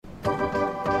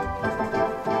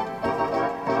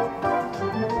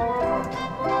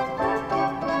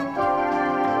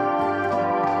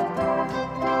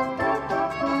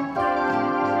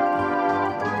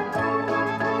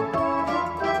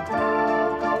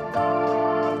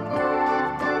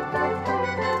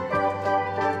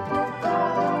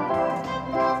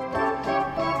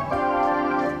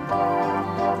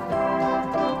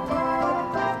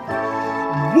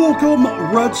Welcome,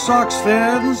 Red Sox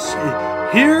fans.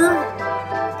 Here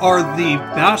are the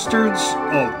Bastards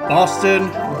of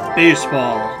Boston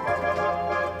Baseball.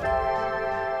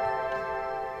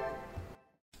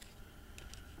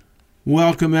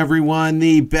 Welcome, everyone.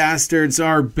 The Bastards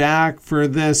are back for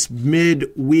this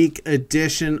midweek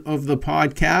edition of the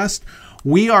podcast.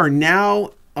 We are now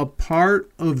a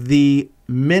part of the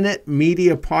Minute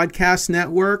Media Podcast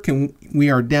Network, and we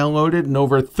are downloaded in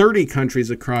over 30 countries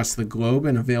across the globe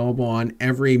and available on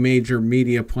every major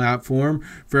media platform.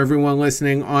 For everyone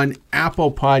listening on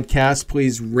Apple Podcasts,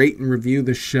 please rate and review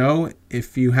the show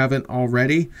if you haven't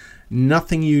already.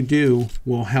 Nothing you do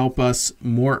will help us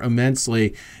more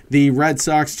immensely. The Red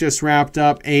Sox just wrapped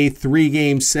up a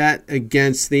 3-game set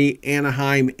against the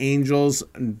Anaheim Angels,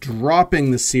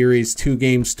 dropping the series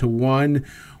 2-1.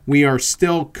 We are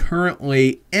still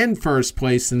currently in first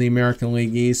place in the American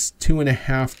League East,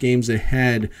 2.5 games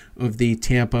ahead of the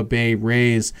Tampa Bay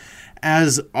Rays.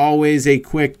 As always, a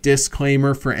quick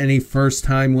disclaimer for any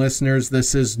first-time listeners.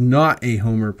 This is not a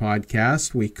Homer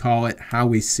podcast. We call it How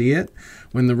We See It.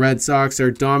 When the Red Sox are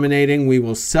dominating, we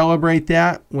will celebrate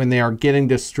that. When they are getting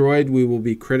destroyed, we will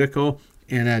be critical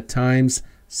and at times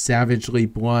savagely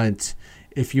blunt.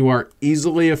 If you are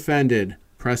easily offended,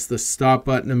 press the stop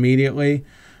button immediately.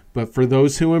 But for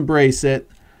those who embrace it,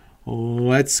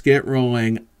 let's get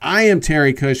rolling. I am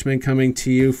Terry Cushman coming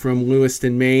to you from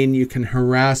Lewiston, Maine. You can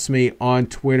harass me on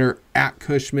Twitter at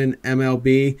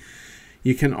CushmanMLB.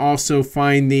 You can also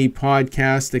find the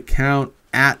podcast account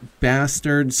at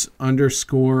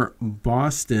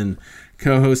Bastards_Boston.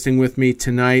 Co-hosting with me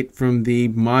tonight from the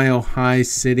mile-high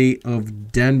city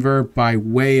of Denver by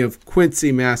way of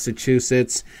Quincy,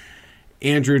 Massachusetts,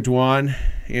 Andrew Dwan.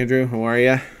 Andrew, how are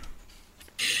you?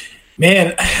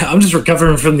 Man, I'm just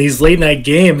recovering from these late night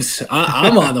games.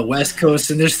 I'm on the West Coast,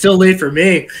 and they're still late for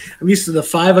me. I'm used to the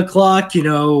 5 o'clock,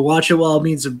 watch it while I'm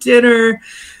eating some dinner.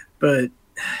 But,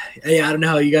 hey, I don't know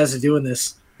how you guys are doing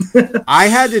this. I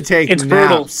had to take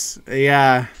naps. Brutal.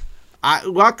 Yeah.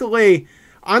 Unluckily,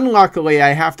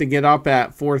 I have to get up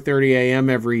at 4:30 a.m.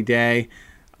 every day.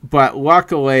 But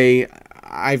luckily,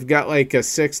 I've got like a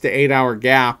 6 to 8 hour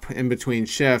gap in between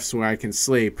shifts where I can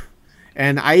sleep.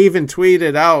 And I even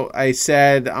tweeted out, I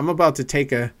said, I'm about to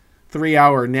take a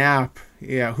 3-hour nap.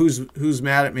 Yeah, who's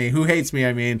mad at me? Who hates me,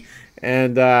 I mean.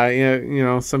 And,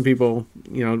 some people,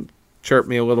 chirp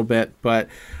me a little bit. But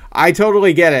I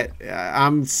totally get it.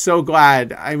 I'm so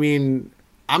glad. I mean,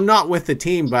 I'm not with the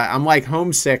team, but I'm, like,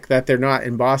 homesick that they're not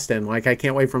in Boston. Like, I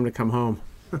can't wait for them to come home.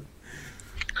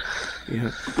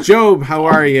 Yeah. Job, how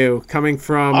are you? Coming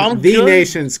from the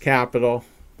nation's capital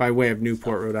by way of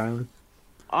Newport, Rhode Island.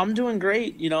 I'm doing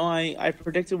great. I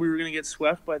predicted we were going to get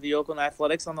swept by the Oakland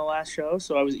Athletics on the last show,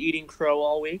 so I was eating crow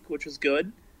all week, which was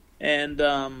good. And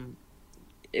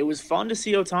it was fun to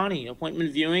see Ohtani,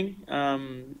 appointment viewing.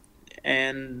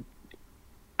 And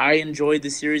I enjoyed the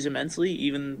series immensely,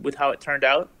 even with how it turned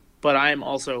out. But I'm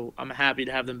happy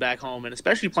to have them back home, and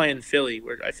especially playing Philly,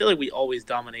 where I feel like we always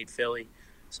dominate Philly.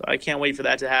 So I can't wait for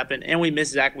that to happen. And we miss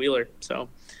Zach Wheeler, so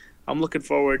I'm looking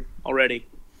forward already.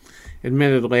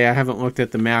 Admittedly, I haven't looked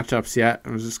at the matchups yet.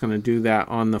 I was just going to do that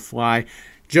on the fly.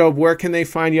 Job, where can they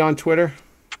find you on Twitter?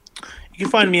 You can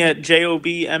find me at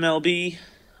JOBMLB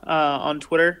on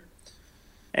Twitter.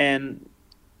 And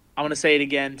I'm going to say it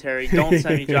again, Terry. Don't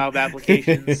send me job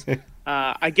applications.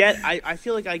 I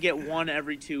feel like I get one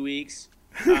every 2 weeks.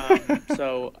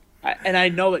 And I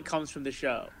know it comes from the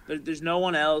show. There's no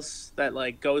one else that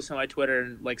goes to my Twitter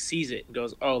and sees it and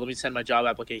goes, "Oh, let me send my job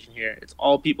application here." It's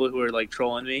all people who are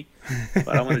trolling me, but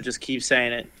I'm gonna just keep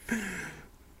saying it.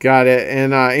 Got it.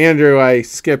 And Andrew, I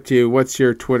skipped you. What's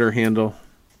your Twitter handle?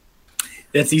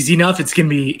 That's easy enough. It's gonna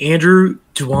be Andrew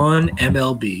Dwan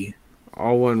MLB.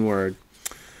 All one word.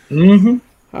 Mm-hmm.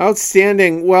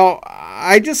 Outstanding. Well,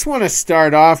 I just want to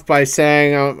start off by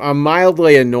saying I'm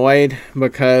mildly annoyed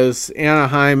because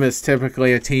Anaheim is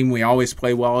typically a team we always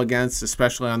play well against,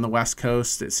 especially on the West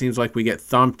Coast. It seems like we get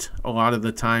thumped a lot of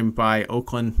the time by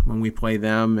Oakland when we play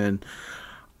them. And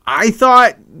I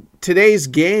thought today's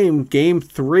game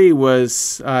 3,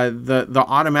 was the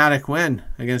automatic win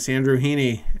against Andrew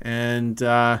Heaney. And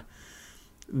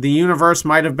the universe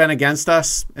might have been against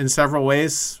us in several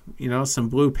ways. Some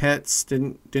bloop hits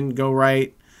didn't go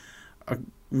right. A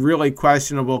really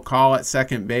questionable call at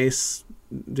second base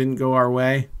didn't go our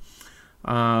way.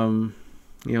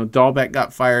 Dahlbeck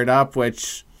got fired up,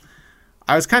 which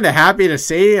I was kind of happy to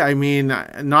see. I mean,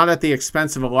 not at the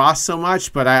expense of a loss so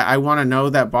much, but I want to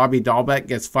know that Bobby Dahlbeck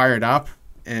gets fired up,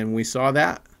 and we saw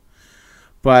that.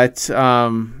 But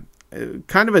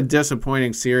kind of a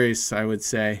disappointing series, I would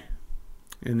say,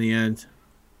 in the end.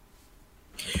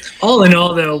 All in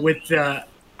all, though, with a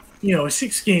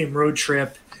 6-game road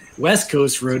trip, West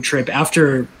Coast road trip,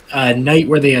 after a night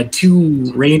where they had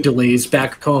 2 rain delays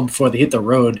back home before they hit the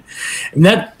road, and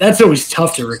that's always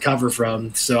tough to recover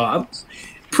from. So I'm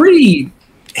pretty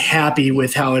happy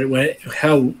with how it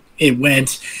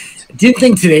went. I didn't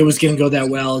think today was going to go that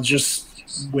well, just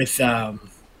with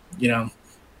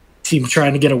team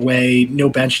trying to get away, no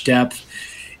bench depth.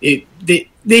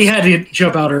 They had to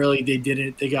jump out early. They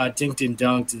didn't. They got dinked and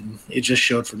dunked, and it just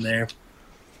showed from there.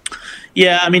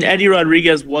 Yeah, I mean, Eddie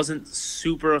Rodriguez wasn't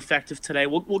super effective today.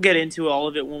 We'll get into all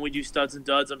of it when we do studs and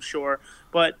duds, I'm sure.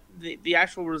 But the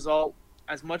actual result,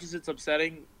 as much as it's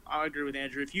upsetting, I agree with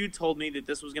Andrew. If you told me that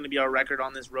this was going to be our record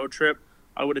on this road trip,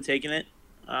 I would have taken it.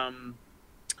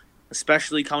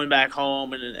 Especially coming back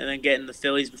home and then getting the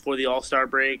Phillies before the All-Star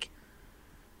break.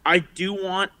 I do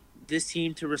want this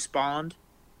team to respond,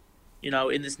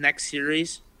 in this next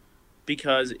series,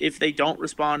 because if they don't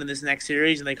respond in this next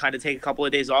series and they kind of take a couple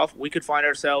of days off, we could find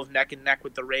ourselves neck and neck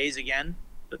with the Rays again.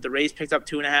 The Rays picked up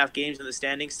 2.5 games in the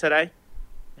standings today,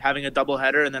 having a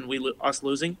doubleheader, and then us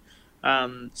losing.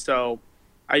 So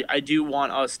I do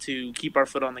want us to keep our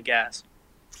foot on the gas.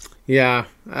 Yeah,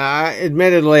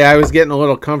 admittedly, I was getting a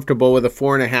little comfortable with a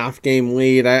 4.5 game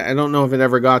lead. I don't know if it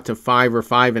ever got to 5 or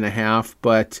 5.5,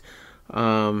 but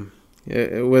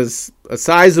it was a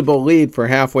sizable lead for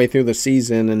halfway through the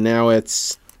season, and now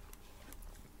it's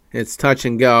touch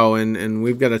and go, and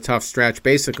we've got a tough stretch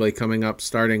basically coming up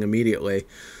starting immediately.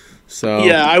 So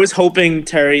yeah, I was hoping,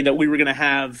 Terry, that we were going to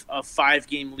have a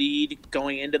 5-game lead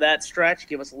going into that stretch,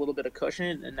 give us a little bit of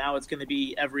cushion, and now it's going to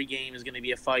be every game is going to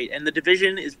be a fight. And the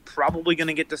division is probably going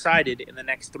to get decided in the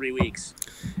next 3 weeks.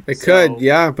 It could,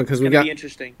 yeah, because we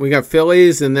got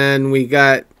Phillies, and then we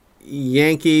got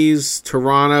Yankees,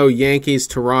 Toronto,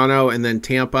 and then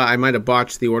Tampa. I might have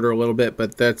botched the order a little bit,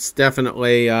 but that's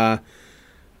definitely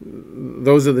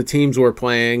those are the teams we're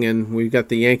playing, and we've got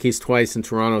the Yankees twice and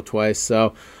Toronto twice.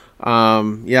 So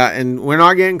and we're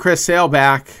not getting Chris Sale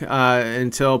back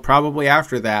until probably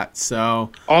after that.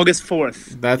 So August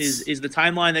 4th is the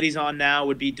timeline that he's on now.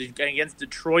 Would be against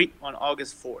Detroit on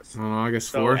August 4th. On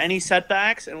August 4th. So any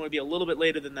setbacks, and it would be a little bit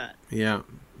later than that. Yeah,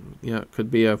 it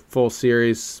could be a full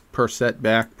series per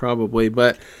setback probably.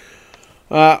 But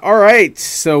all right,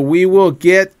 so we will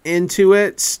get into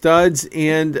it. Studs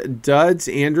and duds.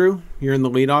 Andrew, you're in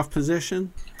the leadoff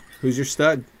position. Who's your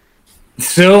stud?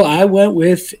 So I went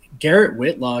with Garrett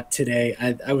Whitlock today.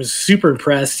 I was super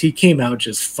impressed. He came out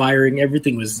just firing.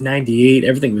 Everything was 98.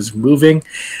 Everything was moving.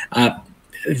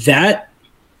 That,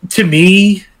 to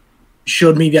me,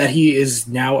 showed me that he is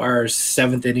now our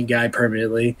 7th inning guy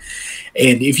permanently.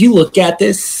 And if you look at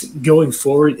this going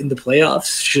forward in the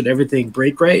playoffs, should everything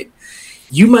break right,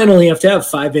 you might only have to have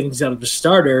 5 innings out of the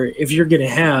starter if you're going to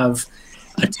have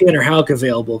a Tanner Houck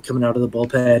available coming out of the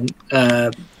bullpen.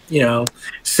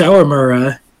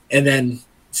 Sawamura, and then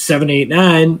 7, 8,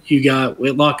 9, you got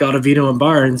Whitlock, Ottavino, and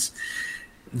Barnes.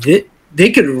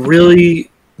 They could really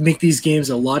make these games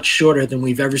a lot shorter than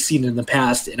we've ever seen in the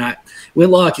past. And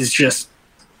Whitlock is just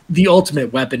the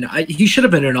ultimate weapon. He should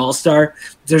have been an all-star.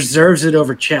 Deserves it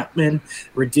over Chapman.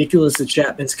 Ridiculous that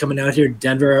Chapman's coming out here to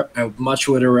Denver. I much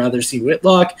would have rather see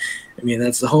Whitlock. I mean,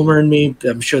 that's the homer in me.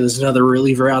 I'm sure there's another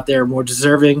reliever out there more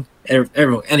deserving.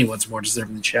 Anyone's more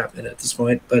deserving than Chapman at this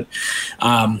point. But,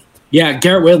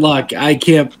 Garrett Whitlock, I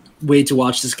can't wait to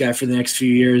watch this guy for the next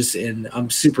few years, and I'm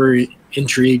super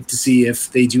intrigued to see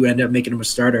if they do end up making him a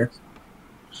starter.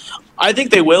 I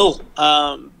think they will.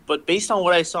 But based on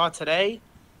what I saw today,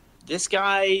 this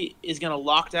guy is going to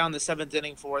lock down the 7th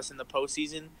inning for us in the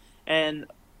postseason. And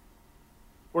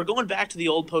we're going back to the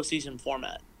old postseason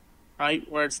format, right?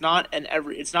 Where it's not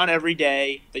every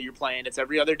day that you're playing, it's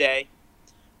every other day,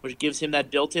 which gives him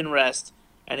that built-in rest.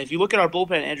 And if you look at our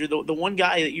bullpen, Andrew, the one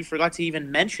guy that you forgot to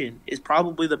even mention is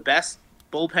probably the best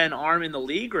bullpen arm in the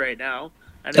league right now.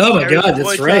 And oh my God,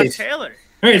 that's right. Taylor.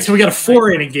 All right, so we got a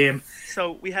 4-inning game.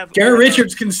 So we have Garrett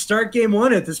Richards can start game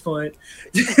 1 at this point.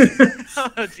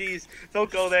 Oh, geez, don't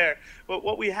go there. But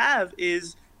what we have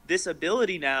is this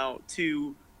ability now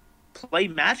to play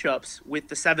matchups with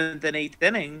the 7th and 8th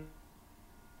inning.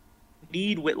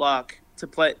 Need Whitlock to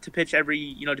pitch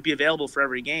every, to be available for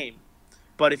every game.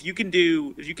 But if you can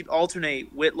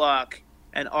alternate Whitlock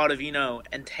and Ottavino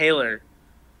and Taylor,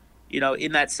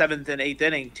 in that 7th and 8th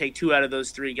inning, take 2 out of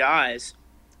those 3 guys,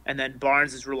 and then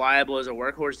Barnes is reliable as a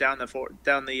workhorse down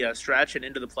the stretch and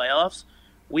into the playoffs.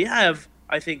 We have,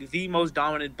 I think, the most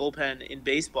dominant bullpen in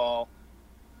baseball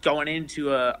going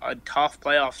into a tough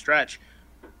playoff stretch.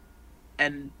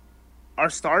 And our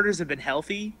starters have been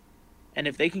healthy, and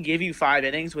if they can give you 5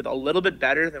 innings with a little bit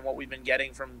better than what we've been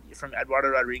getting from Eduardo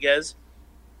Rodriguez,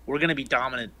 we're going to be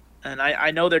dominant. And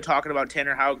I know they're talking about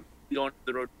Tanner Houck going to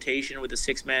the rotation with a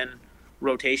 6-man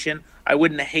rotation. I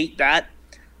wouldn't hate that.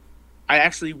 I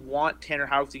actually want Tanner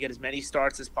Houck to get as many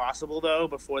starts as possible, though,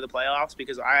 before the playoffs,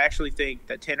 because I actually think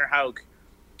that Tanner Houck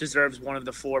deserves one of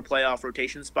the 4 playoff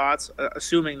rotation spots,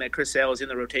 assuming that Chris Sale is in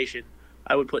the rotation.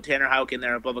 I would put Tanner Houck in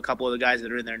there above a couple of the guys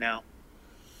that are in there now.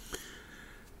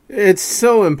 It's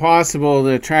so impossible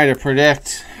to try to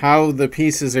predict how the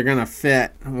pieces are going to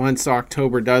fit once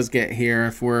October does get here,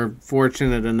 if we're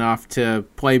fortunate enough to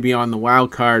play beyond the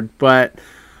wild card. But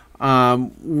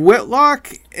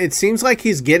Whitlock, it seems like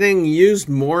he's getting used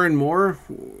more and more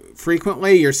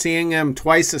frequently. You're seeing him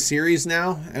twice a series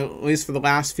now, at least for the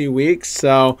last few weeks.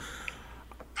 So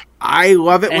I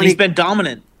love it when he's been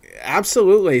dominant.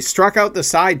 Absolutely. Struck out the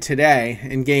side today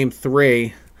in Game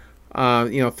 3.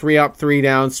 3 up, 3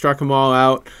 down, struck them all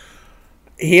out.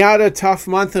 He had a tough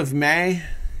month of May,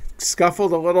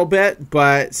 scuffled a little bit,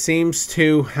 but seems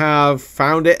to have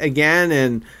found it again.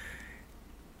 And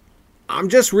I'm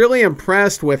just really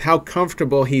impressed with how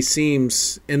comfortable he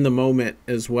seems in the moment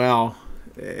as well.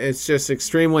 It's just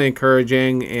extremely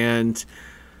encouraging, and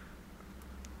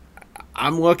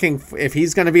I'm looking, if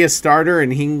he's going to be a starter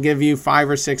and he can give you 5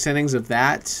 or 6 innings of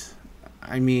that,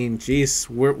 I mean, geez,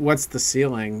 what's the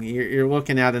ceiling? You're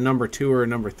looking at a number 2 or a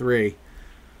number 3.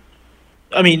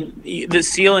 I mean, the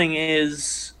ceiling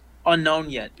is unknown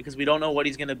yet because we don't know what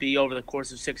he's going to be over the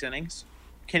course of 6 innings.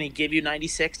 Can he give you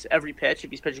 96 every pitch if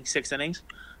he's pitching 6 innings?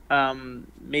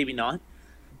 Maybe not.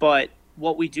 But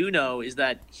what we do know is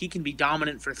that he can be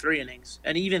dominant for 3 innings.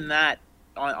 And even that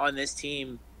on this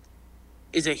team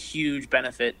is a huge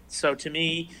benefit. So to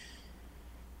me,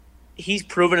 he's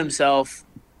proven himself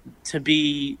to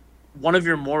be one of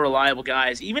your more reliable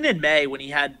guys. Even in May when he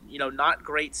had, not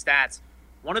great stats,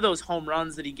 one of those home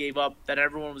runs that he gave up that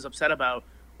everyone was upset about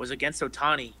was against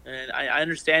Ohtani. And I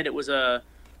understand it was a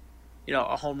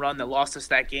home run that lost us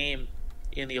that game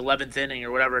in the 11th inning or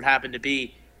whatever it happened to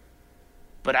be.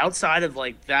 But outside of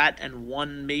like that and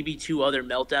 1, maybe 2 other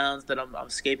meltdowns that I'm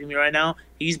escaping me right now,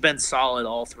 he's been solid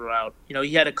all throughout.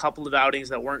 He had a couple of outings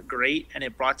that weren't great and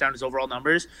it brought down his overall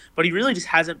numbers, but he really just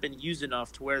hasn't been used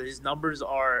enough to where his numbers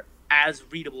are as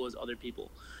readable as other people.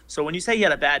 So when you say he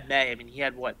had a bad May, I mean, he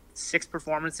had 6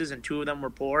 performances and 2 of them were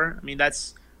poor. I mean,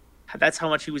 that's how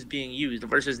much he was being used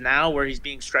versus now where he's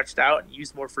being stretched out and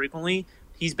used more frequently.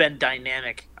 He's been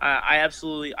dynamic. I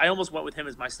almost went with him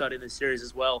as my stud in this series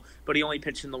as well, but he only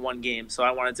pitched in the 1 game, so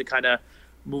I wanted to kind of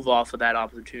move off of that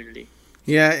opportunity.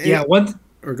 Yeah.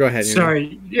 Or go ahead.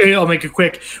 Sorry, I'll make it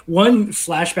quick. One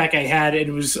flashback I had, and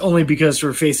it was only because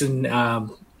we're facing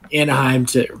Anaheim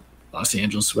to Los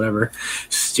Angeles, whatever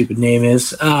stupid name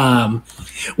is,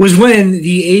 was when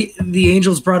the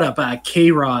Angels brought up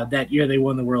K-Rod that year they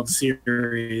won the World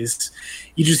Series.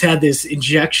 You just had this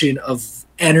injection of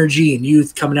energy and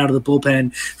youth coming out of the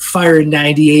bullpen, firing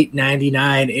 98,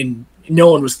 99, and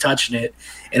no one was touching it.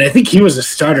 And I think he was a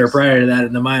starter prior to that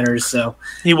in the minors. So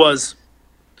he was.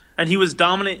 And he was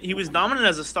dominant. He was dominant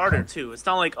as a starter, too. It's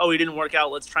not like, he didn't work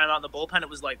out, let's try him out in the bullpen. It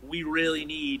was like, we really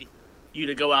need you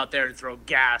to go out there and throw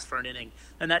gas for an inning.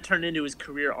 And that turned into his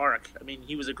career arc. I mean,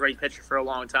 he was a great pitcher for a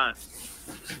long time.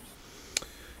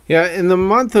 Yeah, in the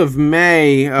month of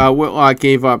May, Whitlock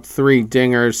gave up 3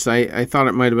 dingers. I thought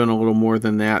it might have been a little more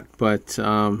than that, but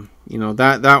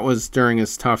that was during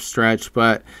his tough stretch.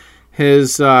 But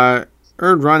his earned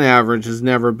run average has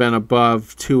never been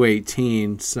above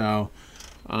 218. So,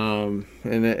 and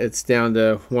it's down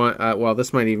to 1.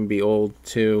 This might even be old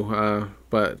too.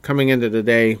 But coming into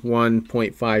today,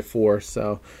 1.54.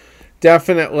 So,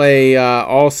 definitely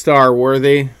all-star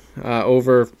worthy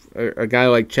over a guy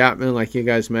like Chapman, like you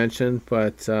guys mentioned,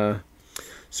 but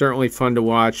certainly fun to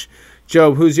watch.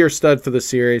 Joe, who's your stud for the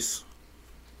series?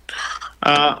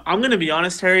 I'm going to be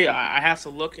honest, Harry. I have to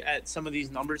look at some of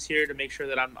these numbers here to make sure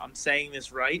that I'm saying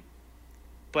this right.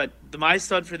 But my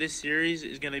stud for this series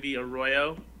is going to be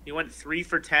Arroyo. He went 3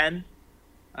 for 10.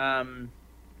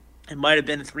 It might have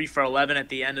been 3 for 11 at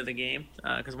the end of the game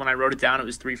because when I wrote it down, it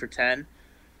was 3 for 10.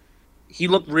 He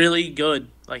looked really good.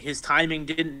 Like his timing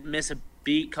didn't miss a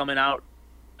beat coming off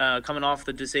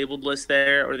the disabled list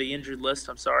there, or the injured list,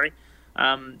 I'm sorry.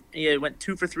 He went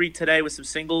 2 for 3 today with some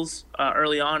singles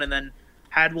early on, and then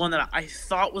had one that I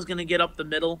thought was going to get up the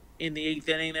middle in the 8th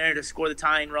inning there to score the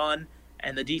tying run,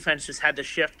 and the defense just had the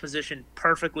shift position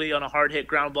perfectly on a hard hit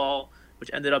ground ball, which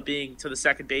ended up being to the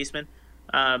second baseman,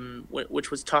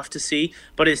 which was tough to see.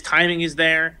 But his timing is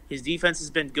there. His defense has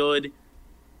been good.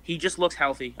 He just looks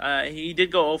healthy. He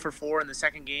did go 0 for 4 in the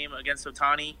second game against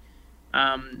Ohtani.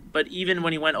 But even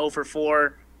when he went 0 for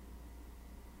 4,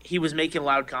 he was making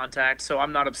loud contact, so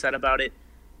I'm not upset about it.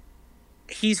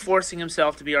 he's forcing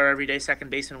himself to be our everyday second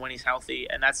baseman when he's healthy,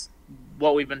 and that's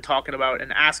what we've been talking about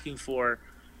and asking for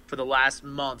the last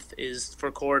month, is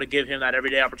for Cora to give him that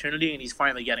everyday opportunity, and he's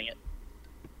finally getting it.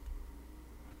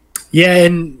 Yeah,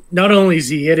 and not only is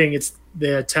he hitting, it's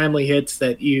the timely hits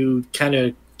that you kind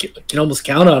of can almost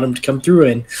count on him to come through.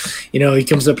 And, he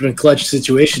comes up in a clutch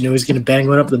situation, he's going to bang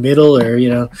one up the middle or,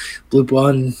 bloop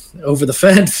one over the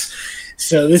fence.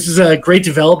 So this is a great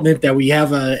development that we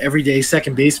have a everyday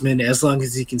second baseman as long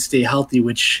as he can stay healthy,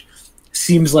 which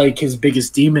seems like his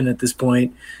biggest demon at this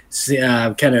point.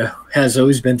 Kind of has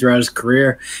always been throughout his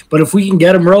career. But if we can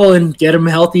get him rolling, get him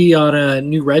healthy on a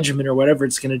new regimen or whatever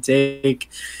it's going to take,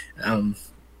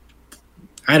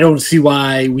 I don't see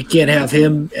why we can't have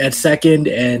him at second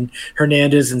and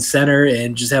Hernandez in center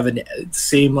and just have the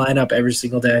same lineup every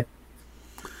single day.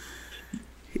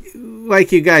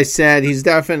 Like you guys said, he's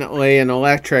definitely an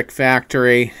electric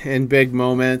factory in big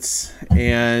moments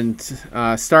and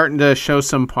starting to show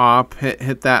some pop,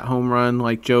 hit that home run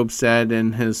like Job said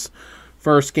in his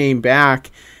first game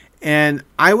back. And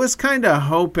I was kind of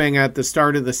hoping at the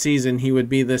start of the season he would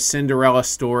be the Cinderella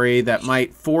story that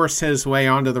might force his way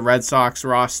onto the Red Sox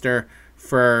roster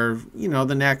for,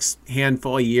 the next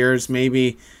handful of years,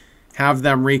 maybe have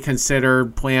them reconsider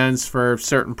plans for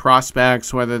certain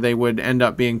prospects, whether they would end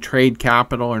up being trade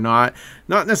capital or not.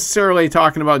 Not necessarily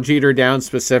talking about Jeter Downs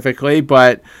specifically,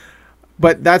 but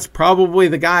that's probably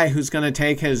the guy who's going to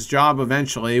take his job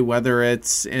eventually, whether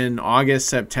it's in August,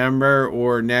 September,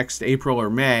 or next April or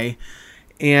May.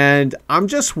 And I'm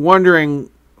just wondering,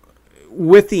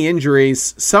 with the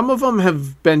injuries, some of them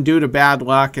have been due to bad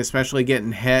luck, especially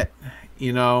getting hit,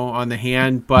 on the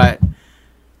hand, but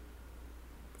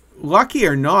lucky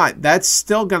or not, that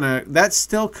still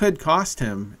could cost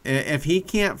him if he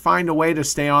can't find a way to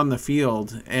stay on the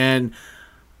field. And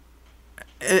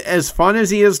as fun as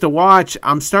he is to watch,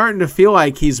 I'm starting to feel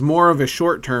like he's more of a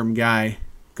short-term guy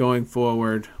going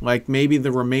forward, like maybe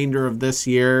the remainder of this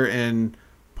year and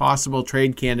possible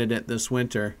trade candidate this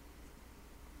winter.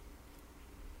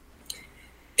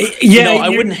 Yeah, I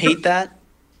wouldn't hate that.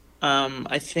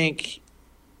 I think.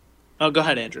 Oh, go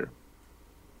ahead, Andrew.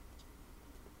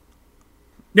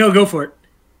 No, go for it.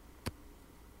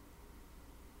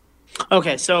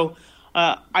 Okay, so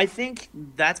I think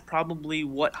that's probably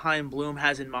what Chaim Bloom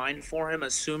has in mind for him,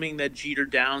 assuming that Jeter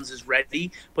Downs is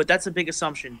ready. But that's a big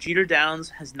assumption. Jeter Downs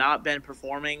has not been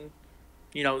performing,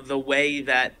 the way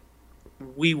that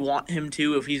we want him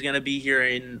to if he's going to be here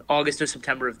in August or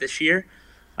September of this year.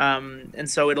 And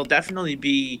so it'll definitely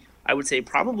be, I would say,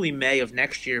 probably May of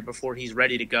next year before he's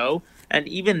ready to go. And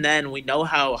even then, we know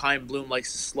how Chaim Bloom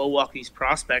likes to slow walk these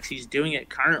prospects. He's doing it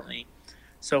currently.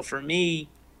 So for me,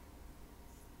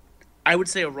 I would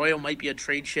say Arroyo might be a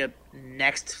trade chip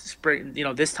next spring,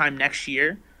 this time next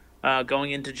year,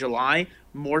 going into July,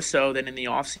 more so than in the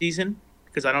offseason,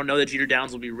 because I don't know that Jeter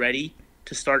Downs will be ready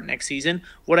to start next season.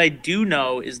 What I do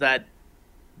know is that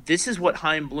this is what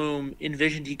Chaim Bloom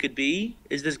envisioned he could be,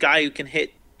 is this guy who can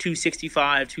hit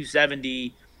 265,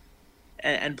 270,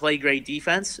 and play great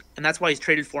defense, and that's why he's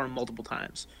traded for him multiple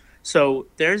times. So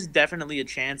there's definitely a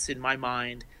chance in my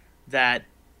mind that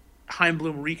Chaim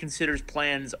Bloom reconsiders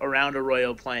plans around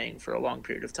Arroyo playing for a long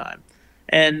period of time.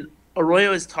 And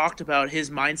Arroyo has talked about his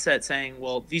mindset saying,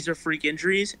 well, these are freak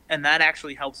injuries, and that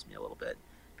actually helps me a little bit.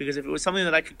 Because if it was something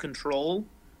that I could control,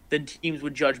 then teams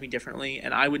would judge me differently,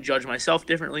 and I would judge myself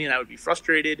differently, and I would be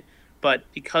frustrated. But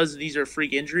because these are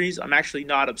freak injuries, I'm actually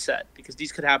not upset, because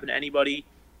these could happen to anybody,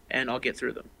 and I'll get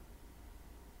through them.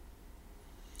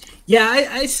 Yeah,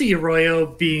 I see Arroyo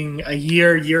being a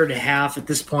year and a half at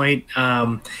this point.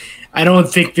 I don't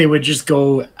think they would just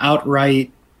go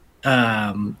outright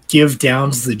give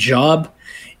Downs the job.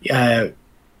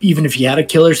 Even if he had a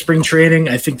killer spring training,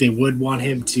 I think they would want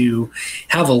him to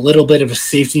have a little bit of a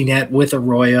safety net with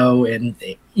Arroyo. And,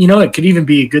 it could even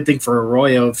be a good thing for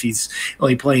Arroyo if he's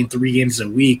only playing 3 games a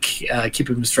week, keep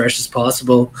him as fresh as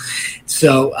possible.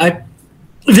 So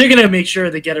they're going to make sure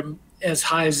they get him as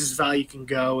high as his value can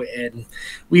go. And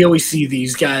we always see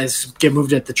these guys get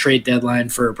moved at the trade deadline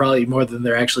for probably more than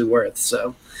they're actually worth.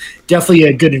 So definitely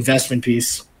a good investment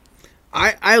piece.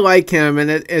 I like him,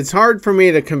 and it's hard for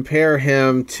me to compare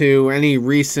him to any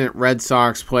recent Red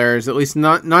Sox players. At least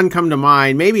none come to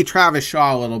mind. Maybe Travis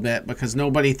Shaw a little bit, because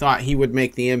nobody thought he would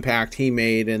make the impact he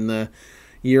made in the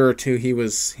year or two he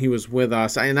was with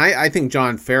us. And I think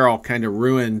John Farrell kind of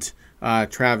ruined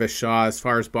Travis Shaw as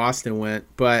far as Boston went.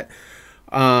 But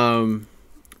I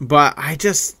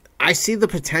see the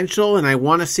potential, and I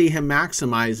want to see him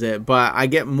maximize it. But I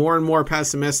get more and more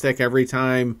pessimistic every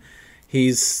time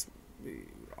he's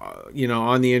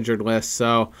on the injured list.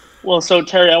 So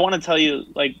Terry, I want to tell you,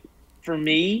 for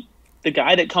me, the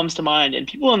guy that comes to mind, and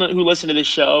people who listen to this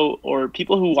show or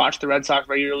people who watch the Red Sox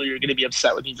regularly are going to be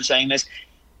upset with me for saying this.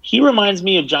 He reminds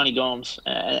me of Johnny Gomes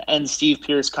and Steve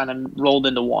Pearce kind of rolled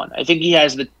into one. I think he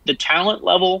has the talent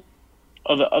level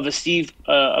of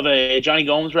a Johnny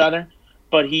Gomes rather,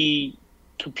 but he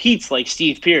competes like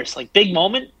Steve Pearce. Like big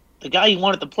moment, the guy you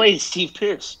wanted to play is Steve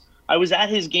Pearce. I was at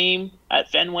his game at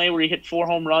Fenway where he hit 4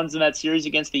 home runs in that series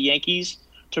against the Yankees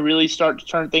to really start to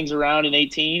turn things around in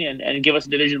 18 and give us a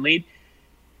division lead.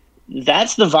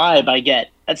 That's the vibe I get.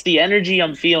 That's the energy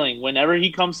I'm feeling. Whenever he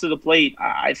comes to the plate,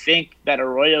 I think that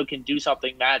Arroyo can do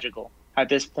something magical at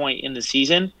this point in the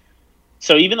season.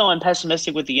 So even though I'm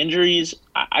pessimistic with the injuries,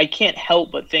 I can't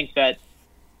help but think that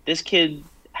this kid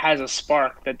has a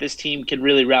spark that this team can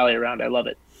really rally around. I love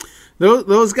it.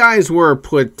 Those guys were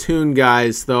platoon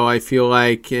guys, though, I feel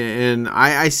like. And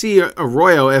I see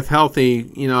Arroyo, if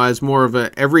healthy, as more of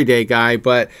an everyday guy.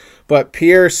 But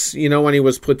Pierce, when he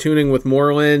was platooning with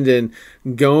Moreland, and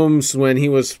Gomes when he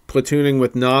was platooning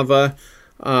with Nava,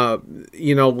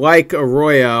 like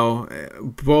Arroyo,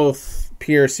 both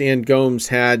Pierce and Gomes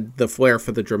had the flair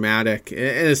for the dramatic.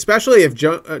 And especially if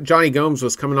Johnny Gomes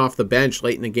was coming off the bench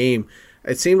late in the game,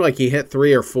 it seemed like he hit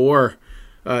 3 or 4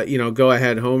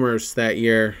 go-ahead homers that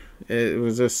year. It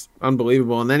was just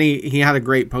unbelievable. And then he had a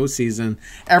great postseason.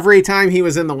 Every time he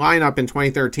was in the lineup in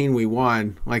 2013, we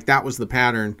won. Like, that was the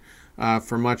pattern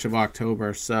for much of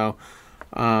October. So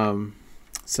and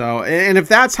if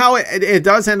that's how it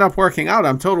does end up working out,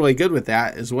 I'm totally good with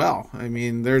that as well. I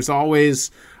mean, there's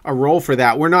always a role for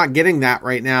that. We're not getting that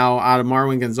right now out of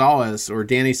Marwin Gonzalez or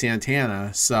Danny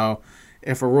Santana. So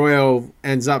if Arroyo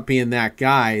ends up being that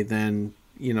guy, then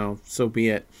so be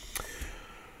it.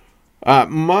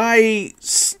 My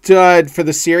stud for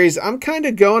the series, I'm kind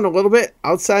of going a little bit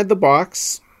outside the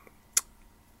box.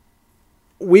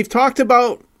 We've talked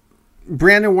about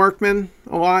Brandon Workman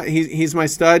a lot. He's my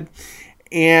stud.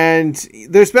 And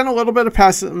there's been a little bit of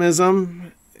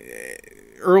pessimism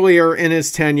earlier in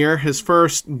his tenure. His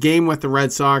first game with the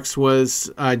Red Sox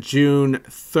was June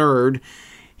 3rd.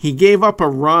 He gave up a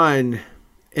run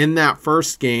in that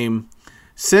first game.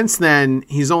 Since then,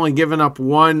 he's only given up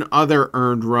one other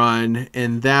earned run,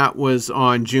 and that was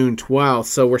on June 12th.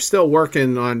 So we're still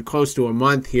working on close to a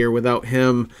month here without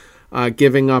him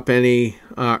giving up any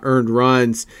earned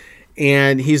runs.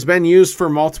 And he's been used for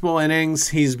multiple innings.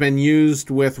 He's been used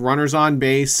with runners on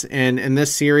base. And in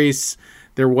this series,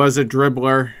 there was a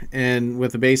dribbler and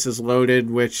with the bases loaded,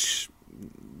 which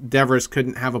Devers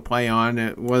couldn't have a play on.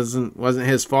 It wasn't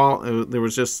his fault. There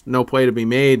was just no play to be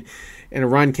made, and a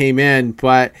run came in.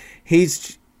 But he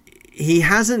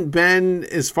hasn't been,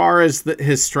 as far as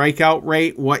his strikeout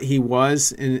rate, what he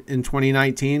was in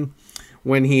 2019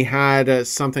 when he had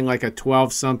something like a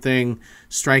 12-something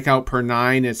strikeout per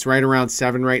 9. It's right around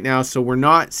 7 right now. So we're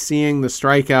not seeing the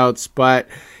strikeouts, but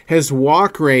his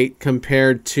walk rate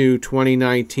compared to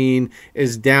 2019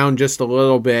 is down just a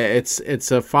little bit. It's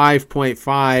a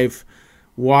 5.5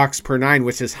 walks per 9,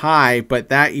 which is high, but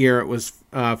that year it was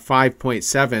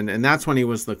 5.7, and that's when he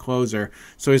was the closer.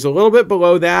 So he's a little bit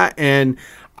below that, and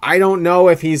I don't know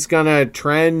if he's going to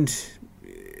trend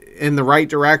in the right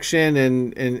direction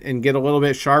and get a little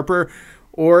bit sharper,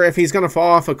 or if he's going to fall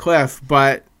off a cliff.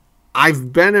 But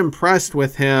I've been impressed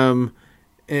with him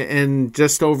in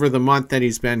just over the month that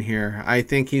he's been here. I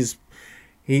think he's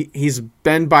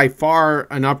been by far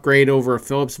an upgrade over a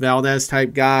Phillips Valdez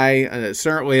type guy,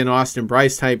 certainly an Austin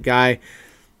Bryce type guy.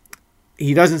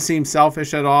 He doesn't seem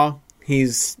selfish at all.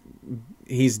 He's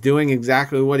doing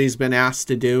exactly what he's been asked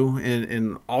to do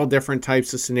in all different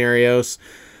types of scenarios.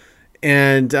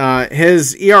 And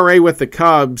his ERA with the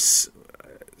Cubs,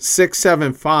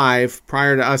 6.75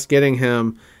 prior to us getting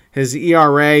him. His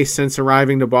ERA since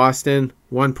arriving to Boston,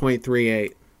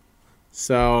 1.38.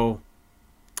 So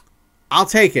I'll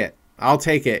take it.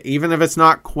 Even if it's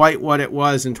not quite what it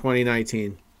was in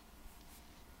 2019.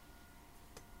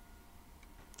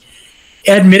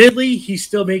 Admittedly, he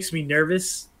still makes me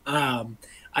nervous.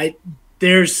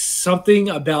 There's something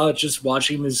about just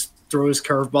watching him throw his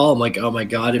curveball. I'm like, oh my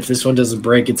God, if this one doesn't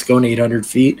break, it's going 800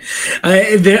 feet.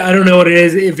 I don't know what it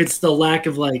is. If it's the lack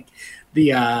of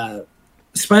the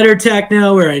spider attack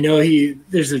now, where I know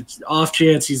there's an off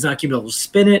chance he's not going to be able to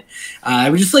spin it. I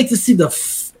would just like to see the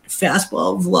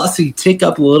fastball velocity tick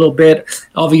up a little bit.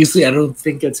 Obviously, I don't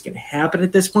think that's going to happen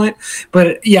at this point.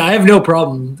 But yeah, I have no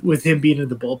problem with him being in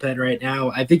the bullpen right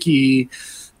now. I think he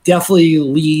definitely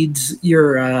leads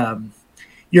your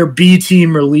B team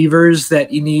relievers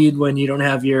that you need when you don't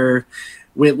have your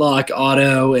Whitlock,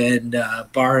 Otto, and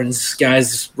Barnes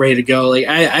guys ready to go. Like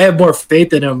I have more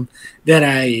faith in him than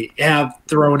I have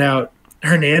thrown out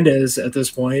Hernandez at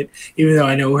this point, even though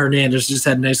I know Hernandez just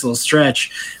had a nice little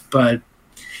stretch. But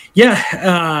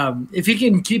yeah, if he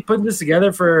can keep putting this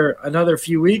together for another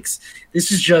few weeks,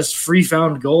 this is just free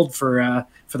found gold for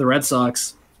the Red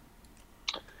Sox.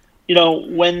 You know,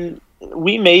 when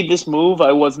we made this move,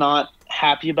 I was not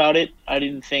happy about it. I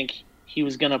didn't think he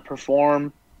was going to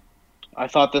perform. I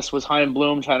thought this was Chaim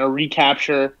Bloom trying to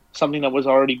recapture something that was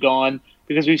already gone,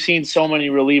 because we've seen so many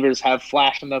relievers have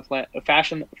flash in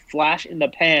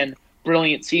the pan,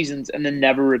 brilliant seasons, and then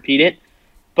never repeat it.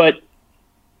 But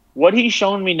what he's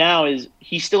shown me now is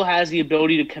he still has the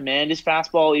ability to command his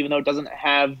fastball, even though it doesn't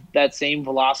have that same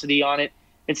velocity on it.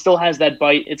 It still has that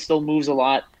bite. It still moves a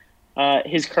lot.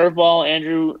 His curveball,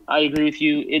 Andrew, I agree with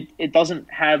you. It doesn't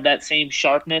have that same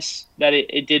sharpness that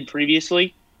it did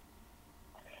previously.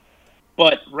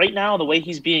 But right now, the way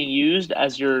he's being used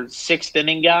as your sixth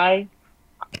inning guy,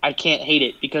 I can't hate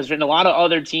it, because in a lot of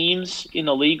other teams in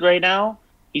the league right now,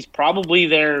 he's probably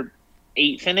their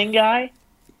eighth inning guy,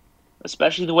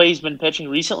 especially the way he's been pitching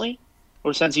recently,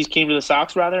 or since he's came to the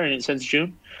Sox, rather, and since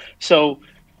June. So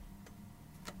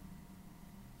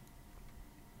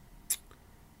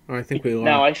I think we lost.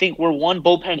 Now, I think we're one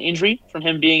bullpen injury from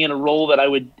him being in a role that I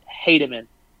would hate him in.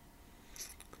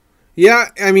 Yeah,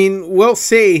 I mean, we'll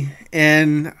see.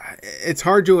 And it's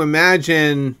hard to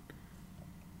imagine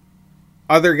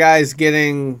other guys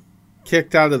getting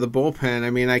kicked out of the bullpen. I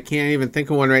mean, I can't even think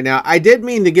of one right now. I did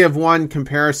mean to give one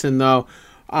comparison, though.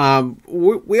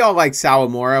 We all like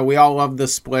Sawamura. We all love the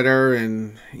splitter,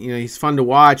 and he's fun to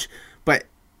watch. But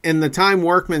in the time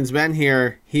Workman's been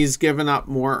here, he's given up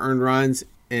more earned runs,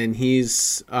 and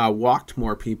he's walked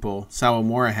more people.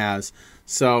 Sawamura has.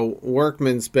 So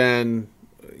Workman's been,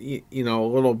 a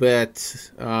little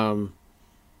bit,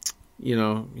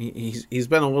 he's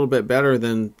been a little bit better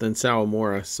than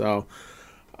Sawamura.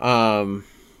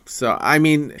 So I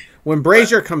mean, when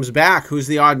Brazier comes back, who's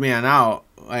the odd man out?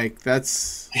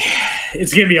 It's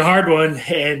going to be a hard one.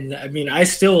 And I mean, I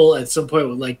still at some point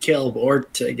would like Caleb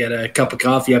Ort to get a cup of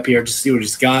coffee up here to see what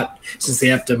he's got, since they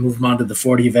have to move him on to the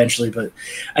 40 eventually. But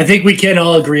I think we can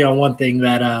all agree on one thing,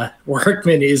 that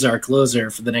Workman is our closer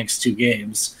for the next two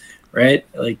games, right?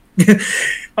 Like, we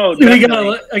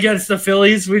got against the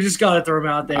Phillies, we just got to throw him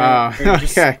out there.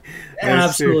 Okay.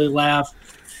 Absolutely laugh.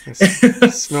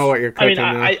 Smell what you're cooking.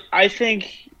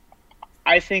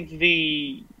 I think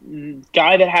the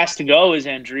guy that has to go is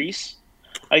Andres.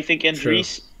 I think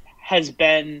Andres has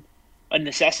been a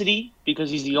necessity, because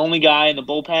he's the only guy in the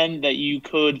bullpen that you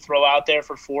could throw out there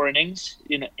for 4 innings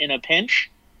in a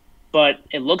pinch. But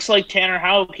it looks like Tanner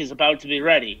Houck is about to be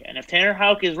ready. And if Tanner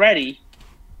Houck is ready,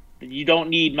 then you don't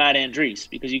need Matt Andres,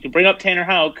 because you can bring up Tanner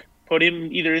Houck, put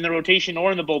him either in the rotation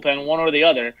or in the bullpen, one or the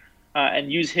other,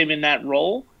 and use him in that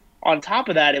role. On top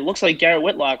of that, it looks like Garrett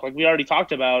Whitlock, like we already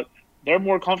talked about, they're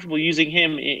more comfortable using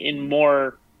him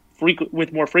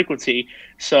with more frequency.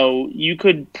 So you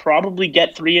could probably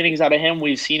get 3 innings out of him.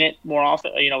 We've seen it more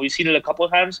often. We've seen it a couple of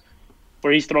times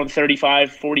where he's thrown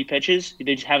 35, 40 pitches.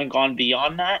 They just haven't gone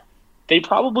beyond that. They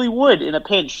probably would, in a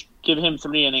pinch, give him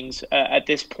 3 innings at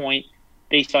this point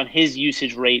based on his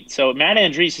usage rate. So Matt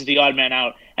Andres is the odd man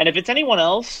out. And if it's anyone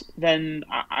else, then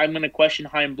I'm going to question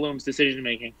Chaim Bloom's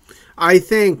decision-making. I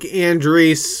think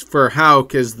Andres for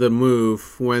Houck is the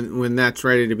move when that's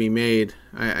ready to be made.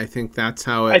 I think that's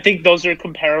how it... I think those are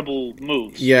comparable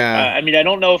moves. Yeah. I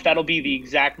don't know if that'll be the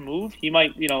exact move. He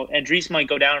might, Andres might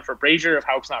go down for Brazier if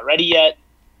Houck's not ready yet.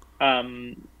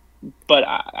 But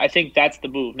I think that's the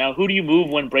move. Now, who do you move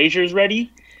when Brazier's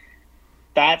ready?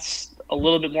 That's a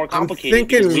little bit more complicated. I'm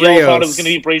thinking we all thought it was going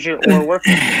to be Brazier or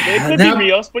Workman. It could be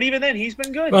Rios, but even then, he's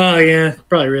been good. Oh, yeah,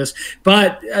 probably Rios.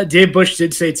 But Dave Bush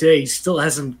did say today he still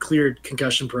hasn't cleared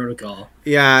concussion protocol.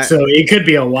 Yeah. So it could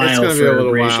be a while for be a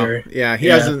little Brazier. While. Yeah, he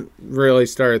hasn't really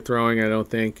started throwing, I don't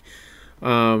think.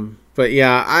 But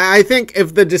yeah, I think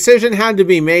if the decision had to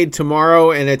be made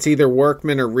tomorrow and it's either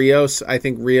Workman or Rios, I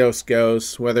think Rios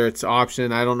goes. Whether it's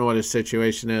option, I don't know what his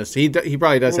situation is. He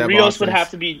probably does have Rios options. would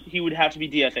have to be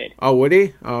DFA'd. Oh, would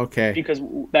he? Oh, okay. Because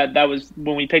that was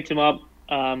when we picked him up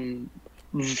from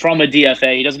a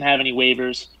DFA. He doesn't have any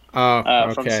waivers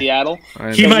from Seattle.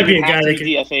 He might be a guy that could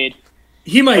DFA'd.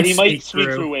 He might sneak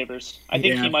through waivers. I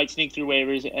think he might sneak through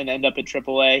waivers and end up at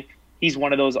AAA. He's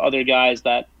one of those other guys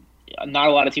that not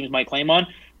a lot of teams might claim on.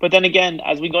 But then again,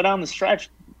 as we go down the stretch,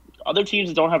 other teams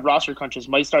that don't have roster crunches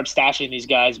might start stashing these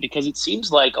guys, because it seems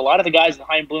like a lot of the guys that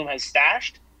Chaim Bloom has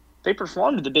stashed, they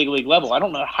performed at the big league level. I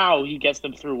don't know how he gets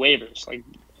them through waivers. Like,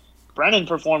 Brennan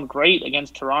performed great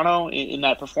against Toronto in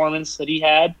that performance that he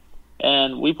had,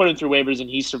 and we put him through waivers and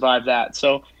he survived that.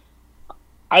 So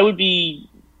I would be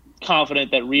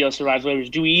confident that Rios survives waivers.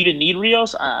 Do we even need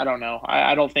Rios? I don't know.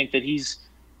 I don't think that he's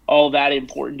all that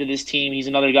important to this team. He's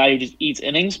another guy who just eats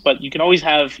innings, but you can always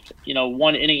have,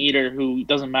 one inning eater who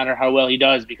doesn't matter how well he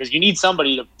does, because you need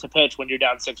somebody to pitch when you're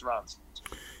down 6 runs.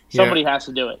 Somebody has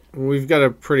to do it. We've got a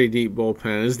pretty deep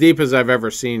bullpen, as deep as I've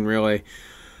ever seen, really.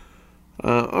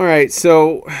 All right,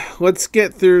 so let's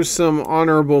get through some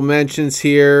honorable mentions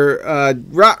here.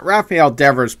 Rafael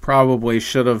Devers probably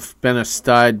should have been a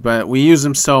stud, but we use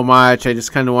him so much. I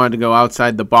just kind of wanted to go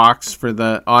outside the box for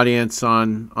the audience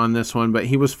on this one. But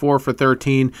he was 4 for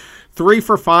 13, 3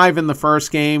 for 5 in the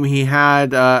first game. He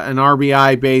had an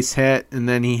RBI base hit, and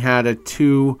then he had a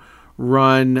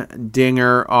 2-run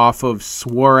dinger off of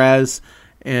Suarez,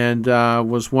 and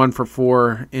was 1 for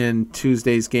 4 in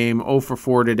Tuesday's game, 0 for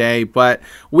 4 today. But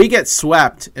we get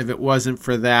swept if it wasn't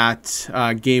for that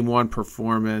Game 1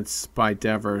 performance by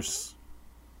Devers.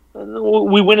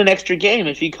 We win an extra game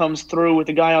if he comes through with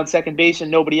the guy on second base and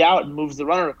nobody out and moves the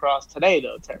runner across today,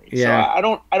 though, Terry. Yeah.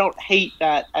 So I don't hate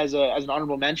that as an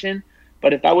honorable mention,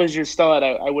 but if that was your stud,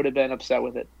 I would have been upset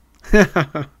with it.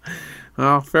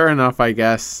 Well, fair enough, I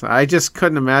guess. I just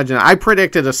couldn't imagine. I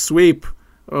predicted a sweep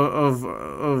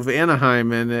of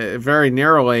Anaheim, and very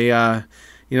narrowly.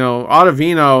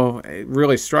 Ottavino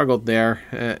really struggled there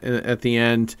at the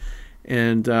end,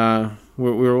 and we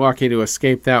were lucky to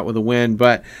escape that with a win.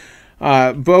 But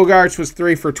Bogaerts was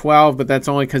 3 for 12, but that's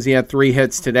only because he had 3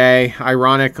 hits today.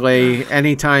 Ironically,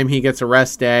 anytime he gets a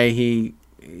rest day, he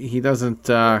doesn't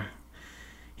come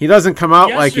out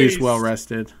like he's well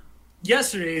rested.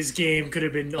 Yesterday's game could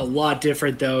have been a lot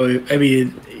different, though. I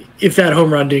mean, if that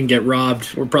home run didn't get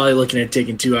robbed, we're probably looking at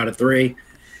taking 2 out of 3.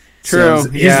 True. So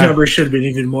his numbers should have been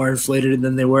even more inflated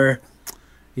than they were.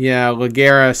 Yeah,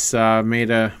 Lagares made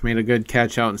a good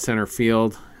catch out in center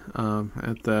field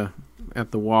at the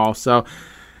wall. So,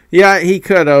 yeah, he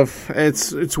could have.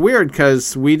 It's weird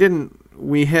because we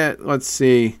hit, let's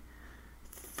see,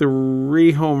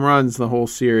 3 home runs the whole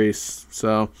series.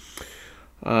 So,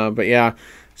 but yeah.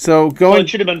 So it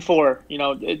should have been 4.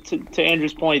 To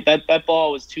Andrew's point, that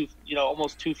ball was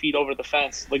almost 2 feet over the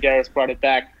fence. Lagares brought it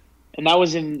back, and that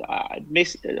was in. I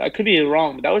could be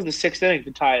wrong, but that was the 6th inning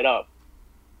to tie it up.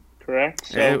 Correct.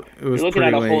 So it was you're looking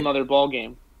at a late. whole nother ball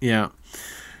game. Yeah.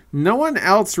 No one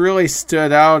else really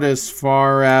stood out as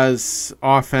far as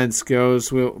offense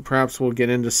goes. Perhaps we'll get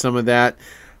into some of that.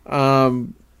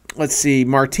 Let's see.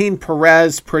 Martin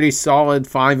Perez, pretty solid,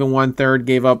 5 1/3,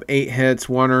 gave up 8 hits,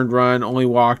 1 earned run, only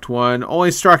walked 1, only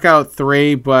struck out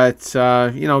 3, but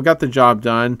got the job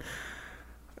done.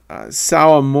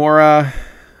 Sawamura,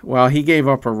 well, he gave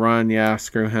up a run. Yeah,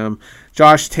 screw him.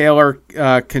 Josh Taylor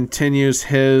continues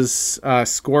his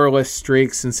scoreless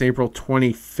streak since April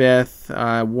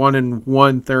 25th. 1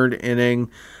 1/3 inning,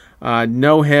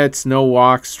 no hits, no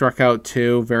walks, struck out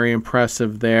 2. Very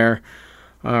impressive there.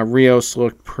 Rios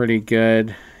looked pretty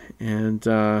good, and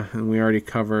we already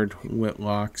covered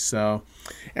Whitlock. So,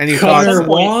 any Connor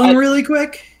Wong, really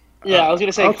quick? Yeah, I was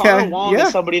gonna say okay. Connor Wong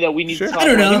is somebody that we need to talk I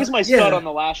don't know. about. He was my stud on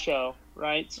the last show,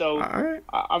 right? So right.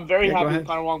 I'm very happy with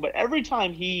Connor Wong. But every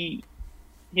time he's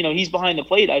behind the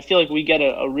plate, I feel like we get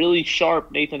a really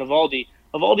sharp Nathan Eovaldi.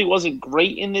 Eovaldi wasn't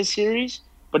great in this series,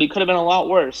 but he could have been a lot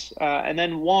worse. And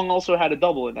then Wong also had a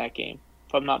double in that game,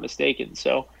 if I'm not mistaken.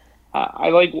 So. I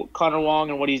like Connor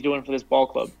Wong and what he's doing for this ball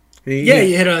club. Yeah,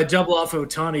 you hit a double off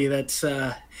Ohtani. That's,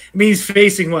 he's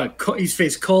facing what? He's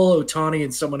faced Cole, Ohtani,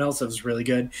 and someone else that was really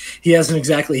good. He hasn't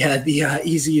exactly had the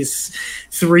easiest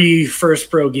 3 first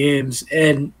pro games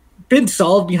and been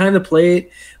solid behind the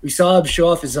plate. We saw him show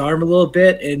off his arm a little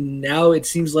bit, and now it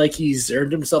seems like he's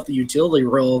earned himself the utility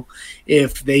role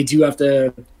if they do have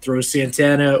to throw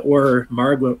Santana or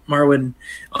Marwin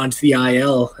onto the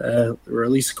IL, or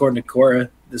at least according to Cora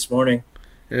this morning.